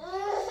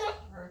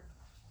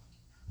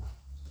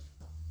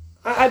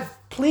 I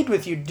plead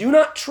with you, do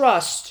not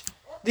trust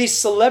these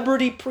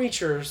celebrity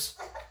preachers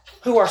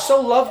who are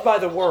so loved by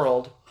the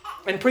world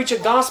and preach a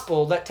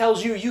gospel that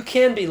tells you you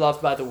can be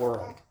loved by the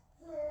world.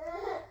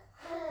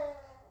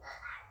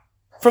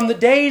 From the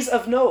days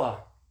of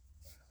Noah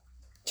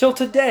till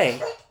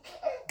today,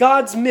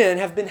 God's men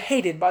have been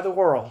hated by the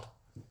world.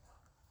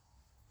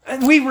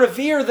 And we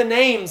revere the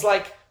names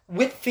like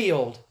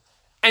Whitfield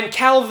and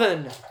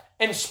Calvin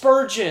and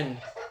Spurgeon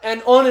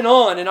and on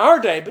in our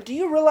day. But do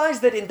you realize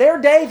that in their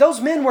day,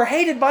 those men were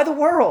hated by the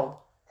world?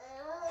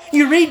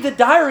 You read the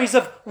diaries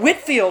of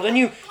Whitfield and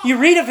you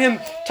read of him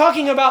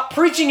talking about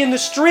preaching in the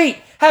street,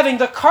 having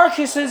the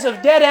carcasses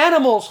of dead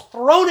animals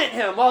thrown at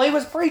him while he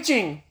was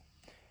preaching.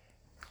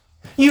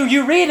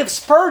 You read of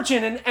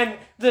Spurgeon and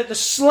the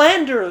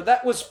slander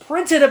that was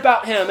printed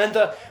about him and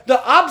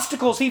the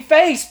obstacles he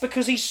faced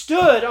because he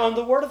stood on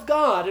the Word of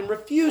God and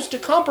refused to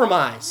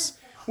compromise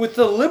with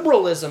the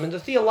liberalism and the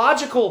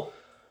theological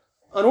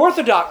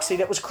unorthodoxy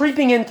that was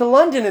creeping into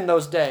London in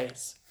those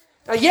days.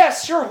 Now,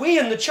 yes, sure, we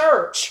in the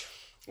church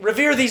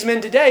revere these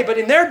men today, but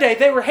in their day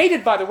they were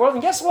hated by the world.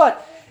 And guess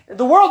what?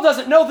 The world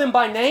doesn't know them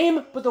by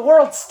name, but the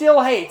world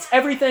still hates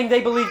everything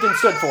they believed and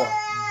stood for.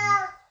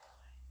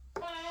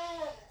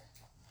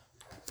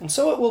 And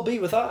so it will be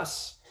with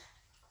us.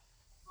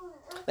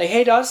 They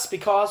hate us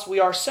because we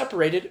are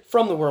separated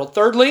from the world.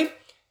 Thirdly,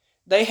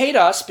 they hate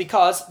us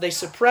because they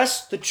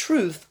suppress the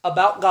truth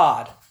about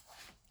God.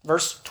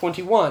 Verse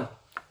 21.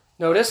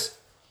 Notice,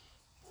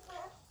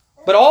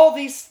 but all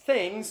these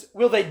things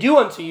will they do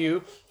unto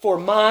you for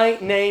my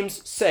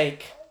name's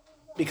sake,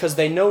 because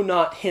they know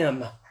not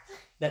Him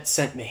that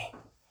sent me.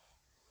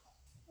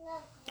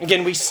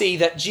 Again, we see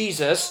that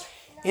Jesus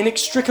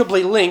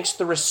inextricably links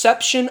the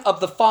reception of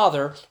the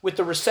Father with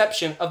the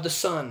reception of the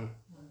Son.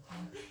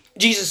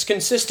 Jesus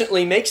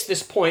consistently makes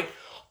this point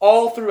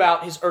all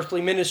throughout His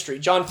earthly ministry.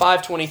 John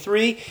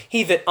 5:23,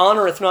 he that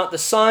honoreth not the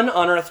Son,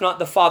 honoreth not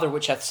the Father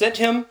which hath sent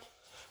him.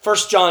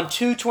 1 John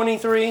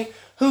 2:23,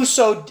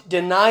 whoso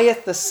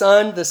denieth the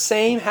Son, the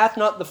same hath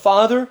not the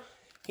Father.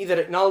 He that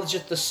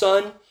acknowledgeth the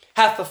Son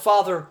hath the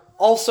Father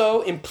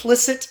also.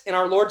 Implicit in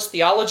our Lord's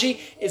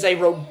theology is a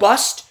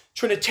robust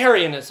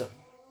Trinitarianism.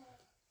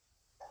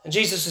 And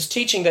Jesus is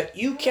teaching that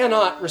you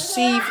cannot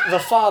receive the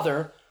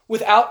Father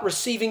without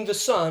receiving the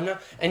Son,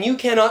 and you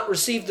cannot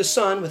receive the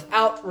Son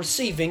without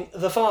receiving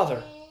the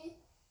Father.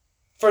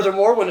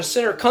 Furthermore, when a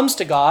sinner comes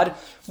to God,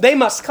 they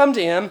must come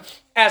to Him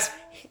as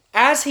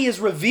He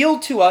is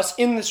revealed to us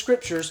in the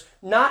Scriptures,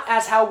 not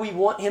as how we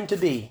want Him to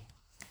be.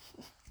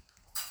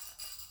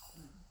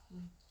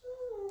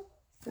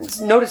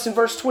 Notice in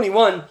verse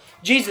 21,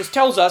 Jesus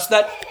tells us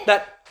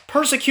that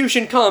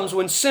persecution comes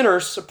when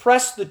sinners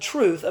suppress the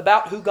truth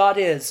about who God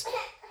is.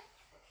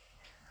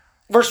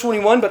 Verse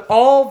 21, but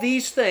all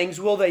these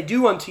things will they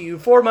do unto you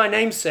for my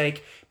name's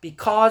sake,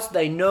 because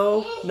they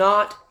know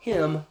not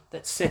Him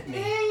that sent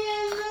me.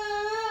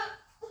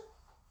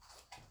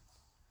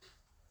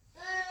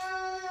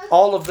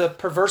 All of the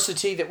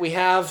perversity that we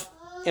have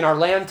in our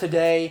land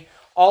today,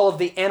 all of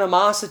the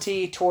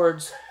animosity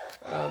towards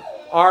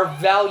our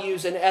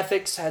values and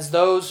ethics as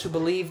those who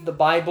believe the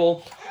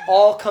Bible,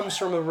 all comes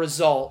from a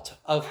result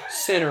of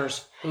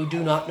sinners who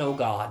do not know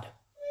God.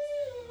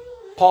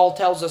 Paul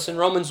tells us in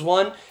Romans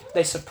 1,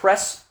 they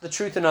suppress the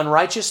truth in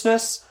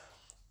unrighteousness,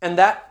 and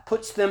that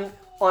puts them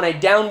on a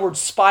downward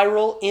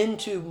spiral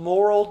into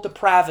moral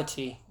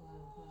depravity.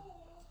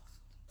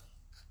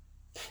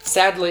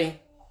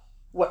 Sadly,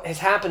 what has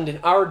happened in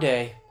our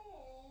day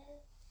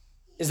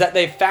is that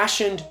they've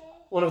fashioned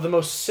one of the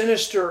most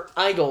sinister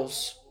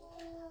idols,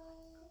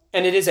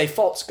 and it is a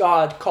false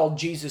god called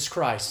Jesus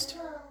Christ.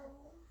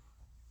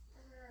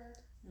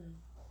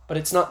 But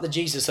it's not the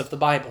Jesus of the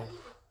Bible.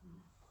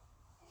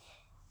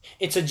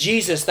 It's a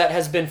Jesus that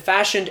has been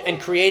fashioned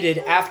and created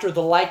after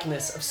the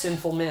likeness of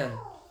sinful men.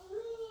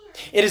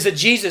 It is a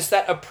Jesus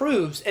that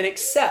approves and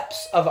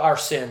accepts of our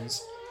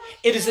sins.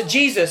 It is a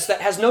Jesus that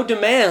has no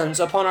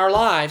demands upon our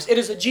lives. It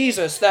is a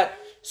Jesus that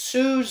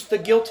soothes the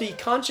guilty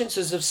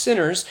consciences of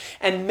sinners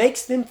and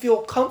makes them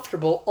feel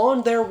comfortable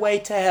on their way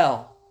to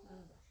hell.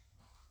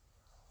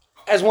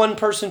 As one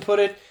person put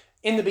it,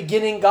 In the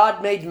beginning,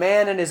 God made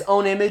man in his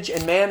own image,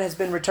 and man has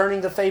been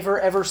returning the favor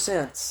ever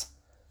since.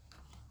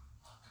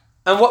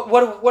 And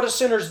what do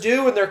sinners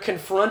do when they're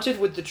confronted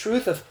with the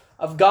truth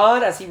of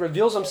God as he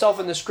reveals himself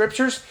in the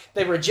Scriptures?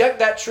 They reject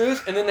that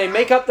truth, and then they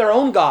make up their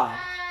own God.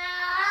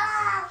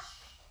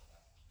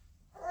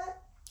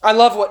 I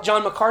love what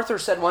John MacArthur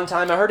said one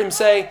time. I heard him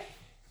say,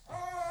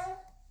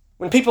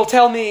 when people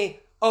tell me,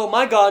 oh,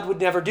 my God would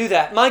never do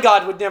that. My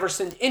God would never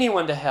send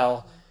anyone to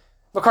hell.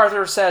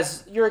 MacArthur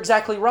says, you're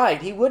exactly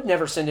right. He would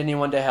never send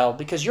anyone to hell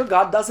because your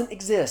God doesn't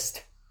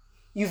exist.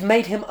 You've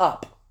made him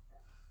up.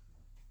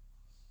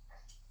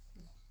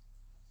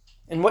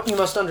 And what you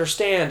must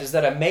understand is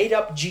that a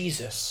made-up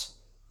Jesus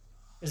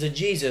is a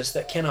Jesus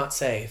that cannot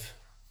save.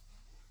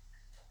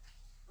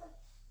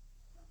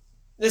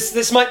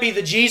 This might be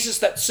the Jesus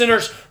that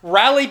sinners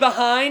rally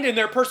behind in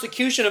their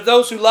persecution of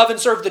those who love and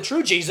serve the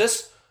true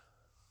Jesus.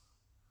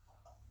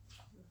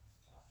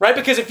 Right?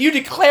 Because if you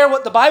declare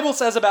what the Bible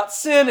says about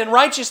sin and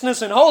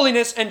righteousness and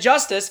holiness and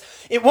justice,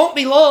 it won't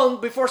be long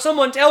before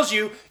someone tells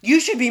you, you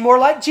should be more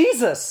like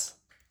Jesus.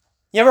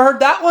 You ever heard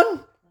that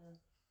one?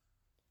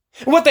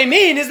 What they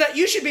mean is that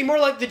you should be more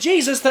like the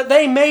Jesus that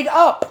they made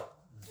up.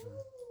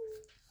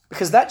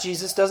 Because that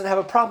Jesus doesn't have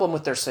a problem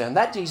with their sin.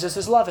 That Jesus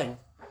is loving.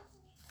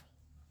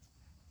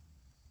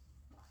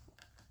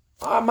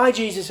 My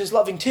Jesus is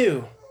loving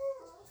too.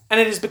 And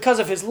it is because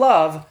of his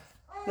love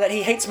that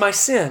he hates my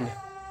sin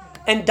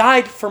and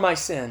died for my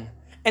sin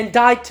and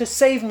died to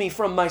save me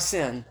from my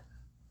sin.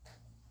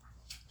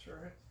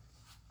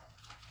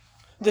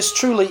 This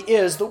truly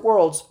is the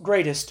world's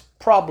greatest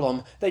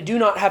problem. They do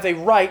not have a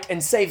right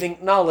and saving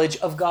knowledge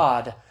of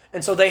God.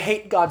 And so they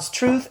hate God's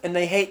truth, and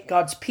they hate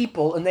God's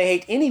people, and they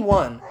hate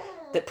anyone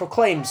that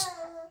proclaims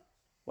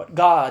what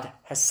God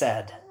has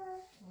said.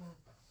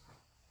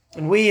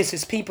 And we as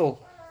his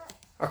people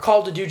are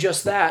called to do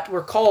just that.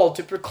 We're called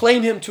to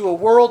proclaim him to a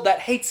world that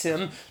hates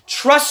him,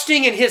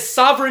 trusting in his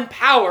sovereign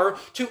power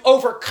to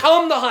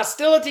overcome the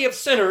hostility of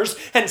sinners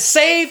and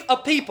save a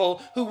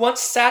people who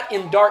once sat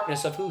in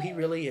darkness of who he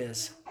really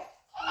is.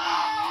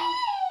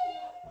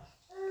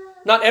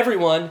 Not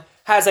everyone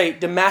has a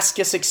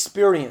Damascus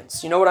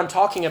experience. You know what I'm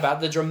talking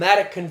about? The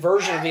dramatic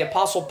conversion of the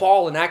Apostle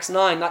Paul in Acts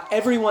 9. Not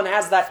everyone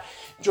has that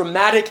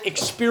dramatic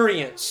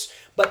experience,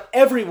 but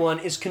everyone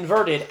is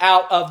converted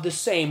out of the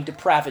same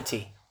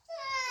depravity.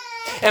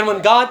 And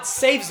when God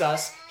saves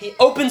us, he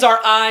opens our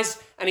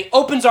eyes and he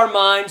opens our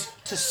minds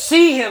to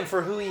see him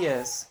for who he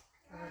is,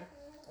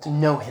 to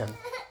know him.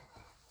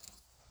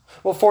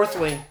 Well,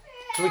 fourthly,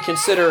 as we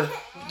consider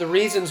the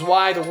reasons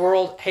why the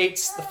world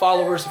hates the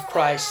followers of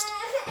Christ,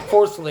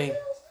 fourthly,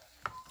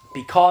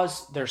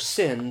 because their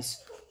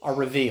sins are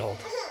revealed.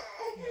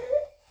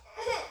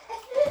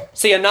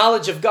 See, a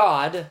knowledge of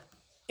God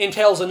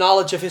entails a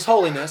knowledge of his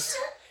holiness,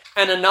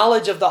 and a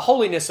knowledge of the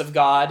holiness of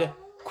God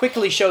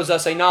quickly shows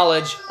us a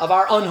knowledge of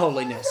our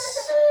unholiness.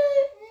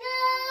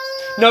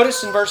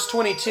 Notice in verse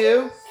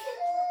 22,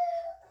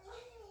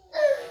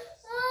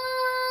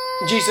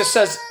 Jesus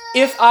says,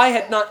 if I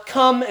had not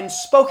come and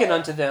spoken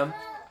unto them,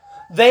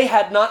 they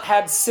had not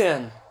had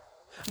sin.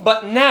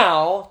 But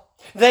now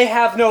they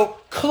have no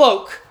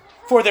cloak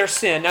for their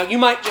sin. Now you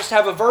might just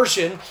have a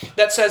version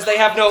that says they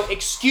have no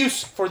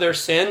excuse for their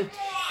sin.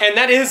 And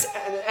that is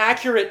an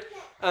accurate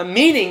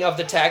meaning of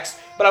the text.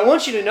 But I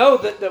want you to know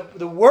that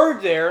the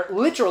word there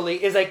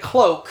literally is a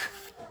cloak.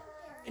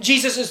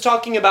 Jesus is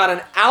talking about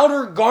an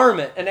outer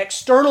garment, an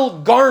external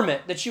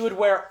garment that you would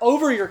wear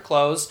over your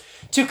clothes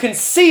to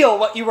conceal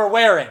what you were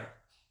wearing.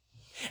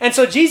 And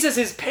so Jesus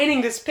is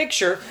painting this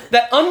picture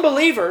that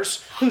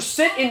unbelievers who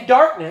sit in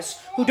darkness,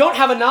 who don't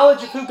have a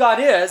knowledge of who God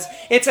is,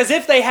 it's as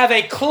if they have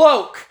a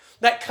cloak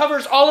that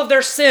covers all of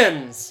their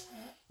sins.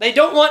 They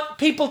don't want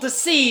people to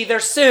see their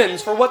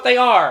sins for what they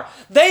are.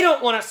 They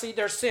don't want to see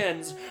their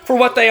sins for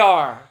what they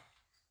are.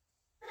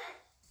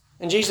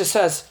 And Jesus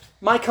says,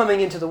 my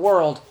coming into the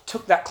world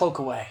took that cloak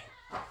away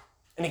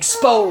and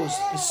exposed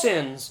the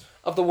sins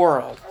of the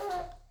world.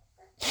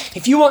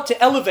 If you want to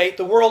elevate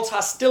the world's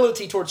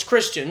hostility towards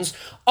Christians,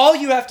 all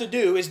you have to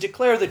do is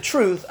declare the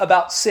truth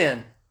about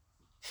sin.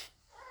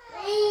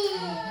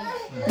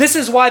 This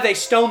is why they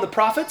stoned the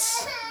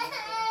prophets.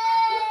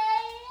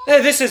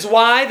 This is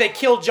why they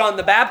killed John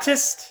the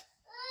Baptist.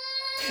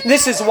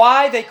 This is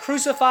why they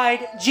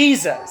crucified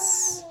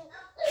Jesus.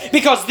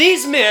 Because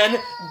these men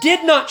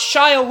did not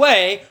shy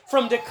away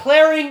from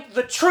declaring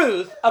the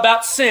truth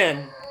about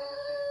sin.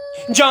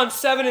 John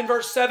 7 and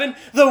verse 7,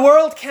 the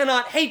world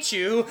cannot hate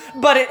you,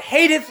 but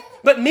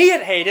me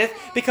it hateth,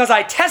 because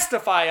I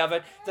testify of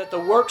it, that the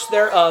works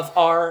thereof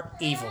are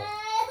evil.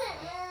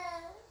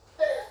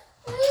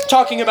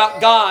 Talking about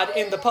God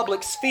in the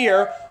public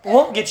sphere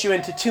won't get you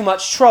into too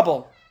much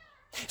trouble.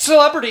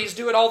 Celebrities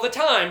do it all the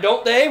time,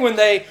 don't they? When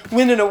they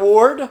win an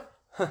award.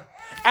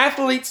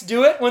 Athletes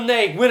do it when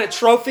they win a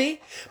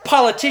trophy.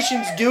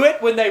 Politicians do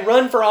it when they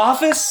run for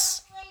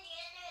office.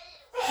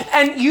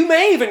 And you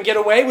may even get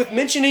away with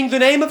mentioning the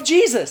name of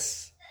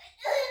Jesus.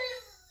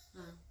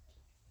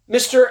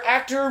 Mr.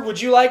 Actor,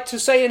 would you like to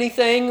say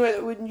anything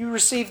when you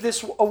receive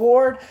this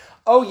award?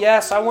 oh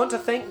yes, I want to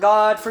thank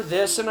God for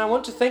this, and I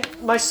want to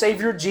thank my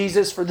Savior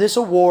Jesus for this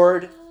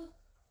award.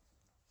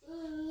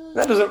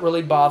 That doesn't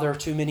really bother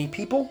too many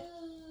people.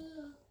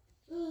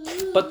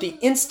 But the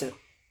instant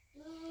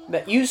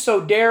that you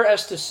so dare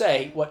as to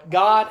say what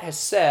God has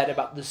said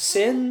about the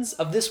sins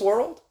of this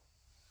world,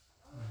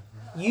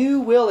 you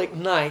will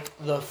ignite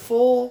the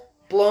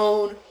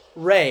full-blown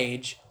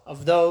rage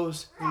of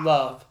those who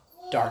love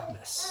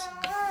darkness.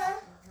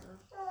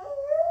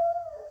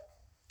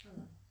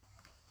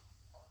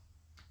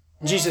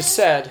 Jesus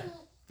said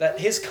that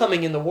his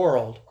coming in the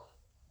world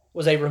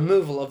was a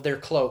removal of their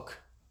cloak.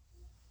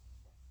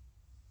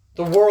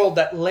 The world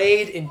that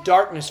laid in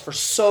darkness for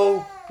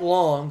so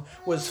long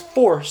was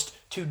forced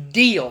to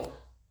deal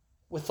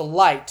with the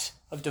light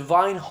of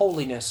divine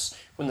holiness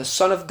when the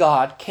Son of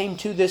God came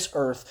to this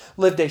earth,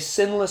 lived a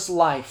sinless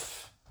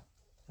life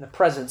in the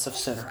presence of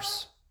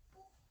sinners.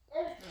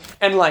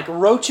 And like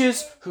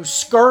roaches who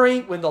scurry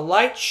when the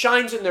light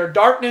shines in their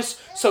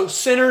darkness, so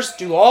sinners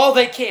do all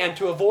they can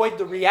to avoid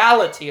the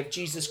reality of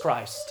Jesus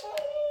Christ.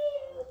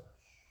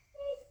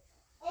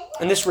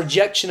 And this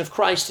rejection of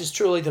Christ is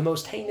truly the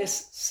most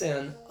heinous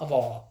sin of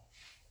all.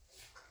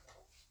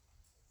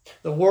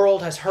 The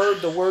world has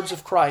heard the words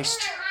of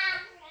Christ,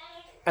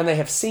 and they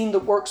have seen the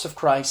works of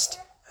Christ,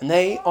 and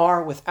they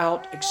are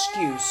without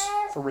excuse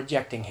for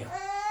rejecting him.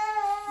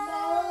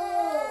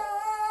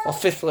 Well,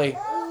 fifthly,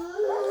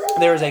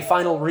 there is a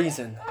final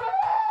reason,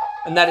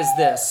 and that is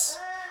this: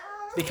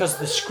 because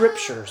the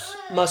Scriptures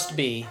must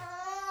be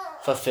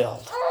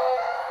fulfilled.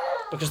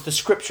 Because the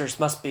Scriptures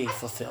must be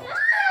fulfilled.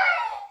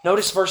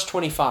 Notice verse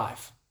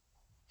 25.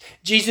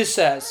 Jesus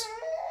says,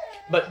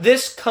 "But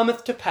this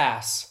cometh to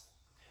pass,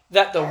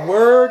 that the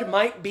word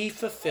might be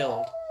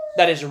fulfilled,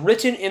 that is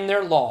written in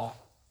their law,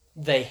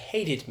 they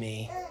hated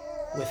me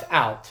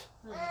without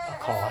a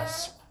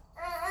cause."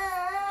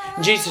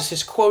 Jesus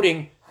is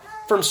quoting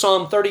from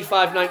Psalm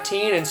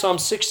 35:19 and Psalm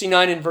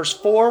 69 in verse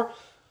 4.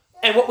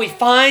 And what we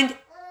find,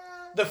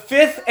 the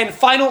fifth and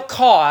final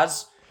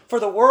cause for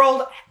the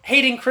world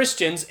hating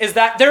Christians, is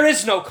that there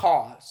is no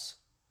cause.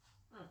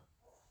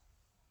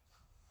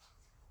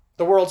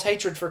 The world's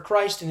hatred for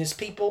Christ and his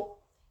people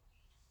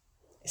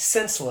is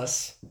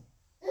senseless,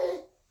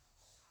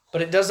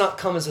 but it does not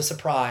come as a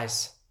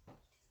surprise.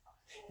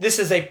 This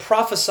is a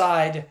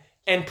prophesied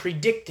and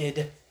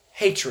predicted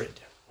hatred.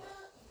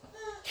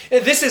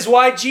 This is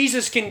why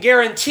Jesus can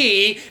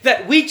guarantee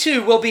that we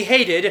too will be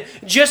hated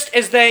just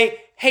as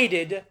they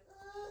hated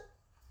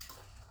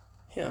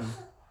him.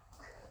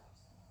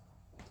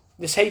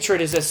 This hatred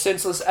is as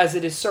senseless as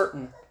it is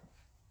certain.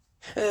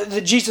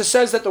 Jesus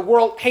says that the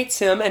world hates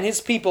him and his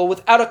people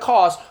without a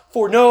cause,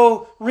 for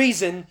no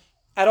reason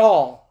at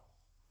all.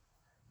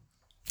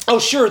 Oh,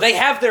 sure, they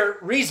have their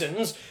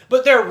reasons,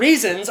 but their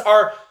reasons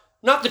are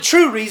not the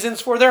true reasons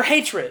for their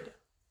hatred.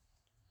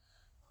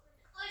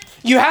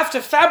 You have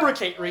to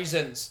fabricate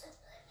reasons.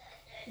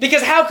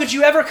 Because how could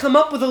you ever come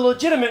up with a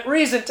legitimate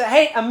reason to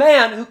hate a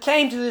man who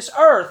came to this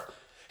earth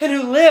and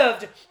who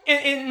lived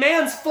in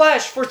man's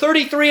flesh for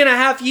 33 and a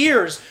half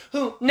years,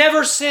 who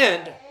never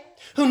sinned,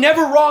 who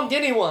never wronged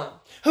anyone,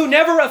 who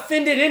never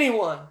offended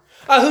anyone,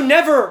 who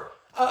never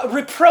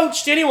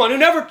reproached anyone, who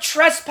never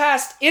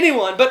trespassed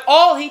anyone, but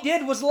all he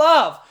did was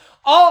love.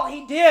 All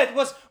he did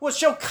was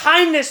show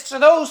kindness to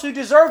those who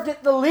deserved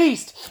it the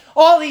least.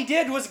 All he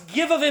did was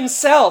give of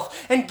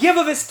himself and give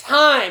of his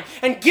time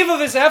and give of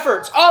his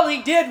efforts. All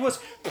he did was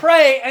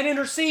pray and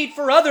intercede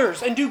for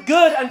others and do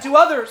good unto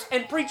others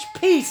and preach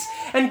peace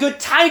and good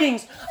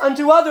tidings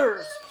unto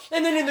others.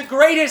 And then in the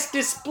greatest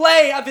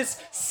display of his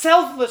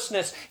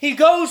selflessness, he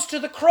goes to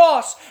the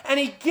cross and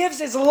he gives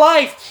his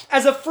life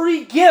as a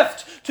free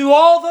gift to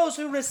all those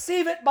who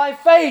receive it by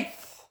faith.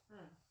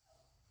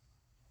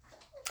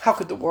 How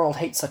could the world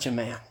hate such a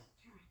man?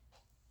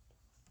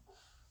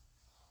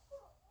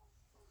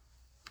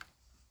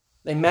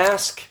 They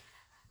mask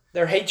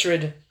their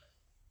hatred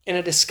in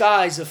a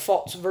disguise of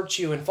false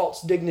virtue and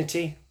false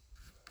dignity,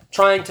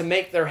 trying to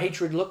make their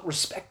hatred look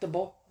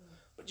respectable.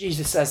 But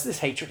Jesus says this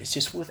hatred is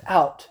just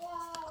without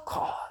a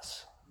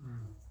cause.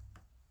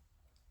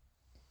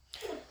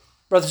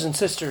 Brothers and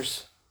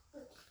sisters,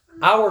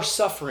 our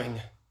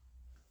suffering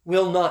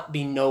will not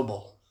be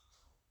noble.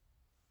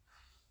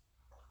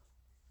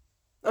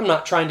 I'm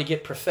not trying to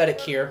get prophetic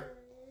here.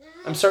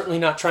 I'm certainly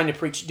not trying to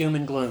preach doom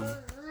and gloom.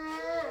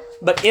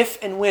 But if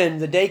and when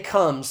the day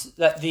comes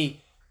that the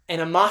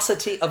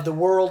animosity of the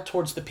world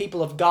towards the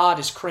people of God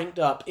is cranked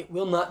up, it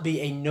will not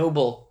be a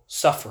noble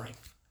suffering.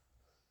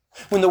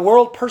 When the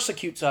world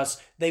persecutes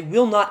us, they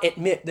will not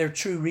admit their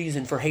true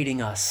reason for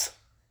hating us.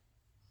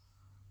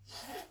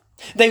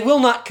 They will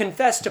not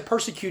confess to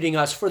persecuting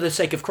us for the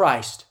sake of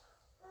Christ.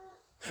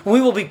 We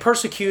will be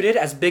persecuted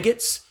as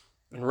bigots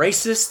and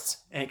racists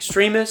and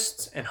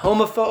extremists and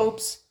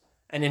homophobes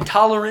and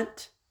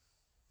intolerant.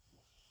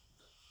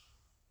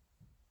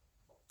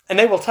 And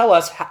they will tell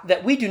us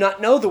that we do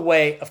not know the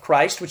way of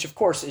Christ, which of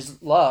course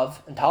is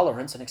love and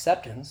tolerance and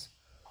acceptance,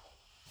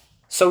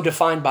 so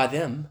defined by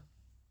them.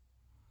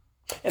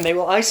 And they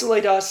will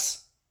isolate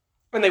us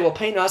And they will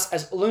paint us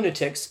as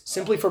lunatics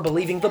simply for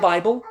believing the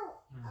Bible.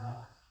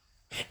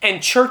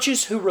 And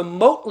churches who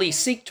remotely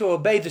seek to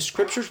obey the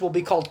Scriptures will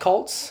be called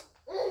cults.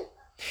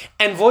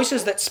 And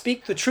voices that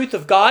speak the truth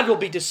of God will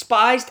be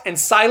despised and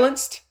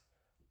silenced.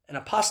 And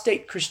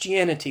apostate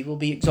Christianity will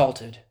be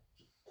exalted.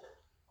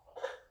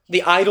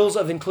 The idols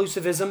of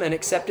inclusivism and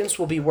acceptance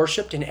will be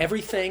worshipped, and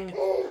everything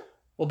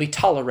will be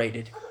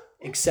tolerated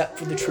except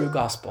for the true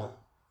gospel.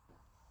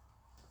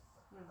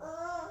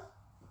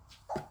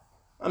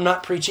 I'm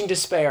not preaching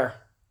despair,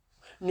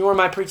 nor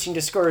am I preaching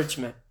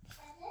discouragement.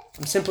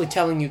 I'm simply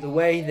telling you the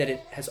way that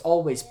it has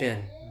always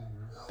been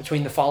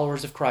between the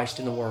followers of Christ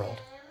in the world.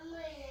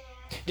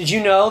 Did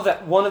you know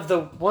that one of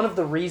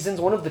the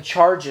reasons, one of the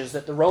charges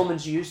that the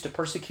Romans used to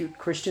persecute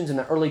Christians in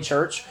the early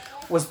church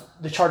was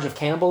the charge of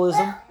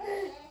cannibalism?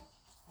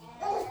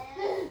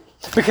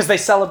 Because they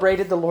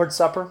celebrated the Lord's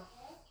Supper.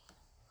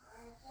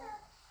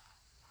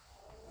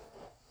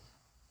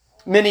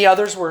 Many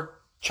others were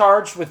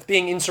charged with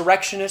being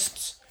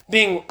insurrectionists,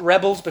 being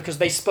rebels because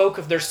they spoke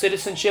of their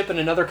citizenship in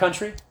another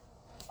country.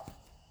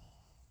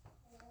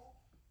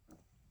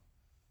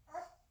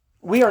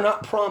 We are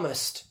not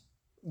promised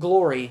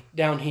glory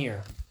down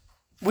here.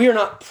 We are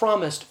not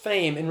promised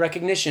fame and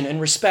recognition and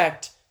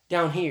respect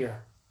down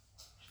here.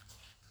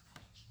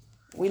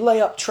 We lay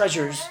up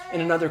treasures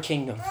in another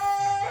kingdom.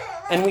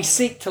 And we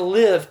seek to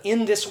live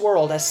in this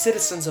world as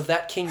citizens of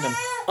that kingdom,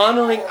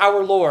 honoring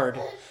our Lord.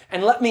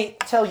 And let me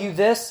tell you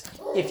this,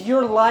 if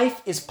your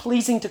life is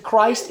pleasing to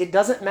Christ, it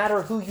doesn't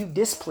matter who you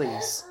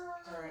displease.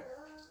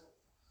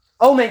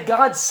 Oh, may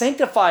God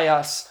sanctify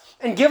us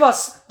and give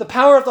us the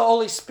power of the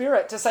Holy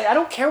Spirit to say, I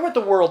don't care what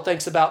the world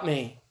thinks about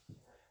me.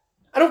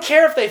 I don't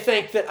care if they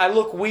think that I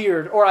look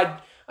weird, or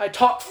I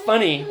talk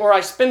funny, or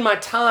I spend my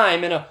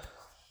time in a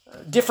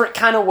different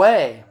kind of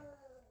way.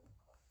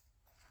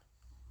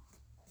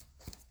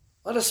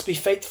 Let us be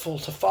faithful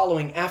to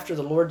following after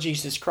the Lord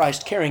Jesus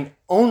Christ, caring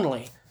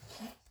only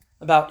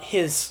about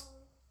His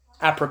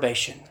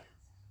approbation.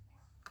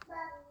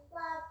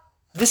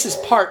 This is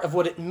part of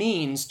what it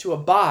means to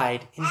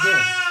abide in Him.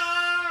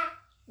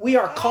 We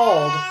are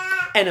called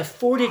and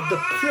afforded the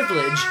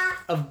privilege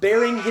of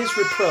bearing His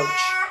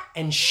reproach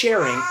and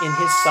sharing in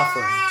His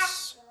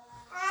sufferings.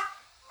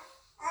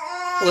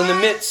 Well, in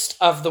the midst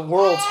of the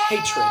world's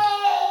hatred,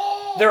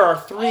 there are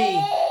three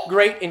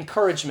great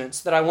encouragements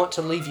that I want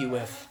to leave you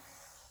with.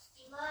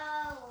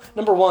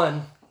 Number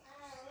one,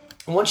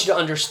 I want you to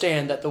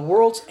understand that the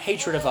world's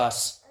hatred of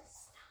us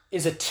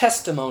is a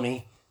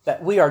testimony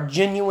that we are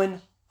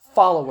genuine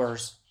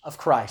followers of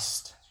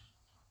Christ.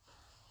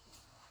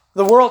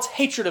 The world's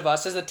hatred of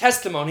us is a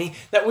testimony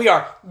that we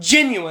are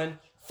genuine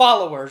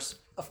followers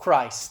of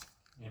Christ.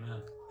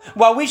 Amen.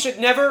 While we should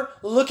never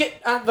look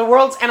at the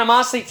world's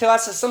animosity to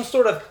us as some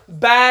sort of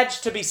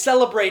badge to be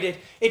celebrated,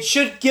 it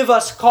should give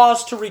us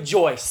cause to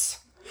rejoice.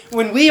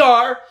 When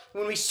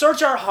we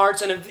search our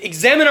hearts and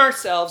examine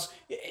ourselves,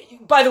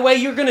 by the way,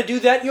 you're going to do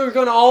that. You're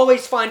going to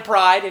always find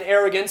pride and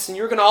arrogance, and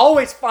you're going to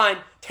always find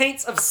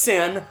taints of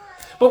sin.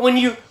 But when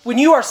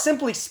you are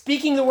simply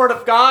speaking the word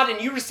of God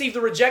and you receive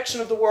the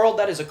rejection of the world,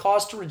 that is a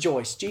cause to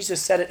rejoice.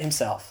 Jesus said it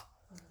Himself.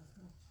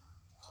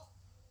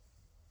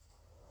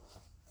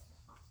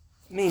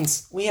 It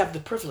means we have the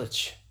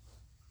privilege.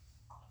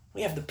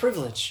 We have the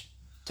privilege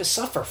to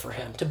suffer for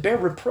Him, to bear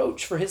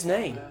reproach for His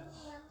name,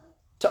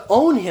 to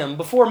own Him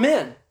before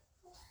men,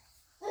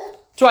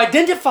 to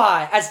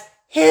identify as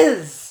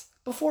His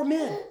before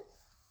men.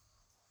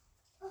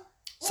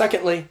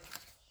 Secondly,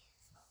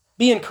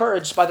 be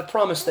encouraged by the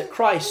promise that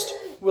Christ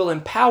will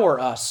empower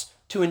us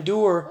to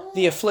endure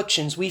the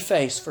afflictions we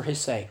face for His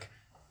sake.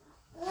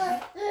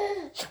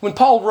 When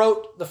Paul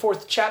wrote the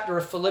 4th chapter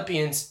of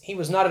Philippians, he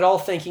was not at all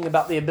thinking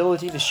about the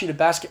ability to shoot a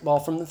basketball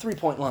from the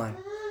three-point line.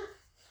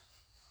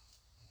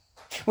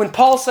 When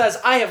Paul says,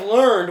 I have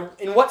learned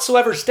in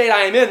whatsoever state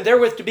I am in,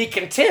 therewith to be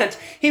content,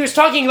 he was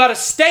talking about a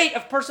state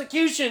of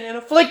persecution and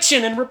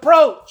affliction and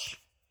reproach.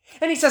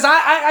 And he says,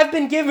 I've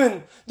been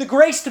given the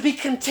grace to be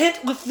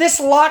content with this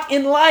lot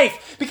in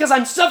life because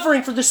I'm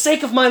suffering for the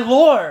sake of my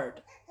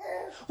Lord.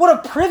 What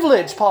a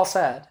privilege, Paul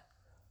said.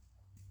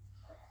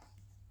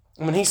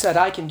 And when he said,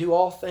 I can do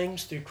all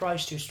things through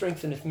Christ who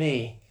strengtheneth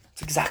me,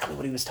 that's exactly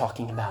what he was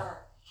talking about.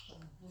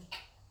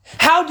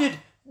 How did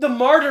the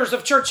martyrs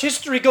of church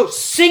history go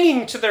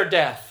singing to their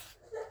death?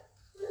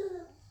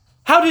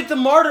 How did the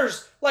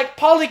martyrs like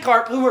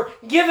Polycarp, who were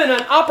given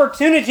an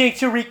opportunity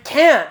to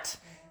recant,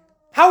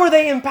 how were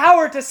they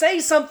empowered to say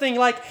something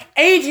like,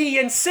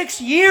 86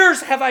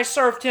 years have I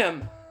served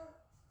Him,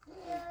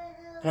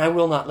 and I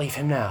will not leave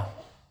Him now?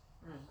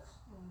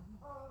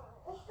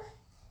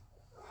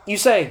 You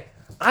say,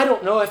 I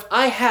don't know if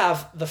I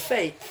have the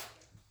faith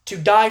to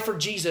die for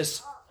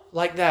Jesus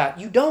like that.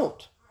 You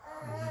don't.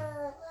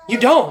 You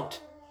don't.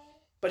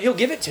 But He'll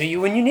give it to you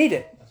when you need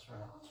it. That's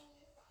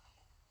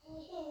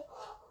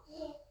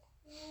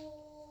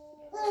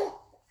right.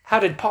 How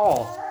did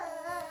Paul,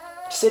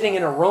 sitting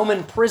in a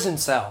Roman prison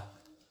cell,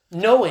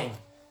 knowing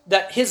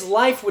that his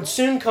life would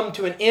soon come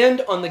to an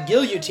end on the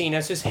guillotine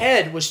as his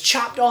head was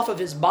chopped off of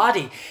his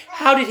body.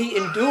 How did he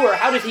endure?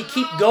 How did he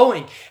keep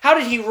going? How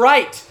did he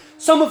write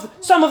some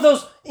of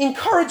those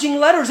encouraging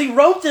letters? He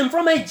wrote them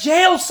from a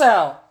jail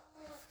cell.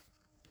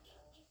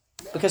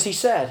 Because he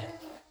said,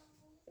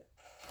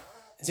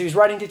 as he was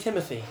writing to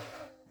Timothy,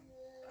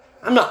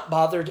 I'm not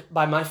bothered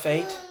by my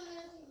fate,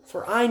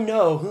 for I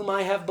know whom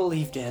I have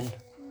believed in,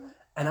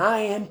 and I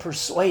am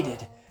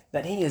persuaded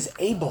that he is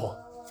able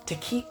to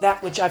keep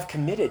that which I've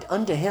committed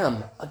unto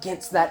him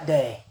against that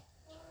day.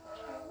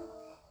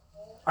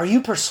 Are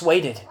you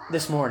persuaded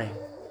this morning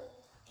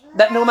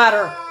that no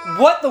matter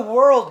what the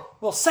world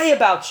will say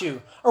about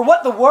you or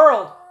what the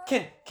world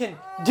can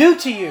do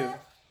to you,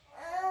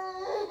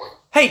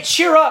 hey,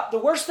 cheer up. The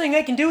worst thing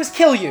they can do is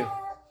kill you.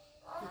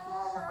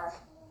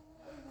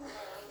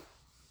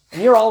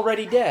 And you're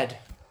already dead.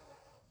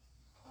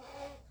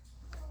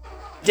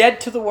 Dead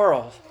to the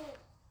world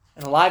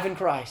and alive in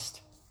Christ.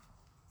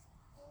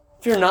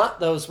 Fear not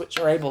those which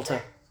are able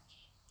to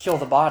kill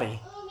the body,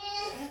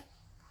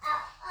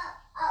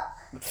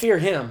 but fear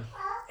him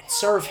and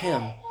serve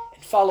him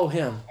and follow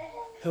him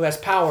who has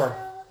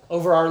power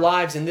over our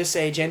lives in this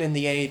age and in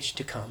the age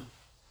to come.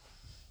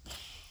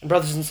 And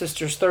brothers and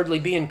sisters,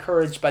 thirdly, be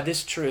encouraged by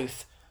this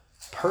truth.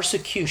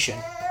 Persecution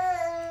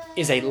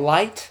is a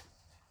light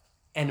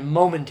and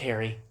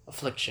momentary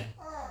affliction.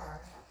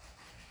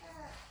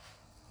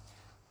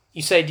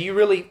 You say, do you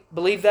really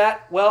believe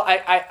that? Well,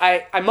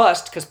 I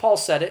must, because Paul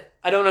said it.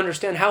 I don't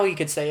understand how he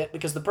could say it,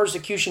 because the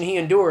persecution he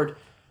endured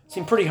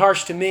seemed pretty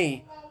harsh to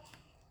me.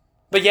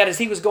 But yet, as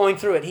he was going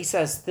through it, he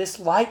says, this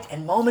light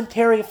and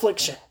momentary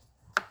affliction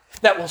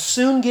that will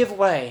soon give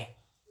way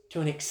to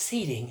an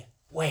exceeding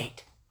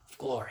weight of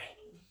glory.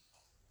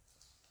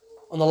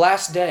 On the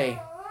last day,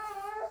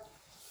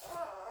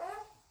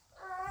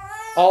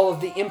 all of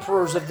the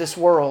emperors of this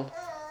world,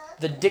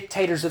 the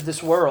dictators of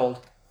this world,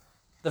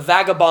 the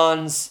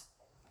vagabonds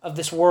of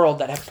this world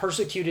that have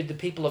persecuted the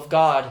people of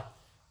God,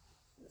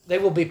 they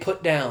will be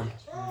put down.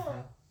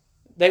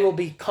 They will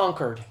be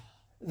conquered.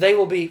 They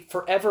will be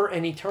forever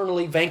and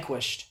eternally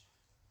vanquished.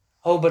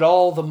 Oh, but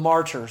all the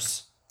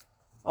martyrs,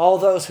 all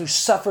those who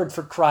suffered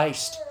for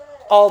Christ,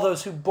 all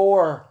those who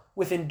bore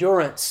with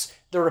endurance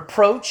the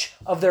reproach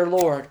of their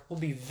Lord will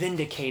be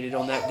vindicated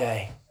on that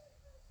day.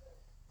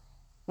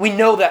 We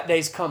know that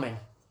day's coming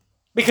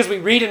because we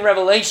read in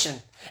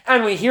Revelation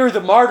and we hear the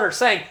martyr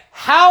saying,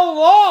 how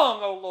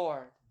long, O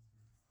Lord?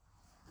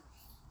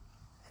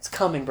 It's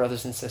coming,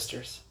 brothers and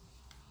sisters.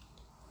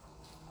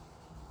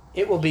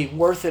 It will be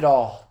worth it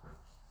all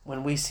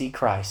when we see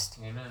Christ.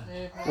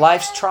 Amen.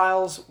 Life's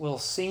trials will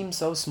seem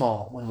so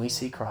small when we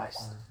see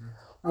Christ.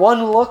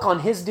 One look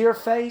on his dear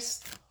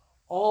face,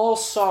 all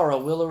sorrow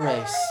will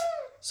erase.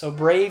 So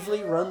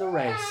bravely run the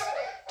race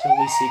till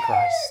we see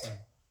Christ.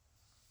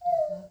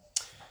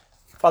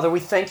 Father, we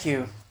thank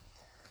you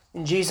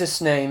in Jesus'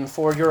 name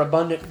for your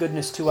abundant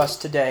goodness to us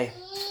today.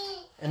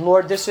 And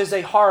Lord, this is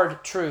a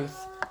hard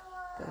truth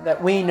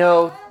that we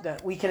know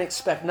that we can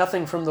expect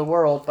nothing from the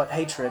world but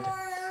hatred.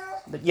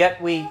 But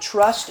yet we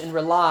trust and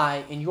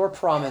rely in your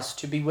promise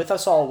to be with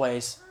us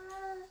always,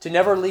 to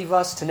never leave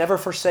us, to never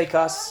forsake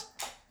us,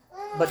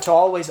 but to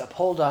always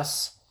uphold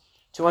us,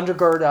 to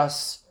undergird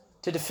us,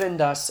 to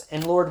defend us,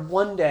 and Lord,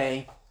 one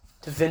day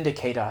to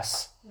vindicate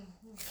us.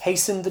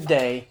 Hasten the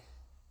day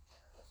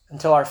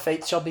until our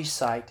faith shall be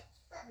sight,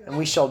 and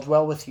we shall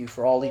dwell with you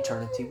for all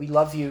eternity. We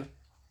love you,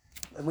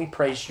 and we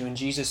praise you in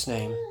Jesus'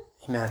 name.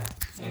 Amen.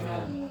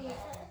 Amen.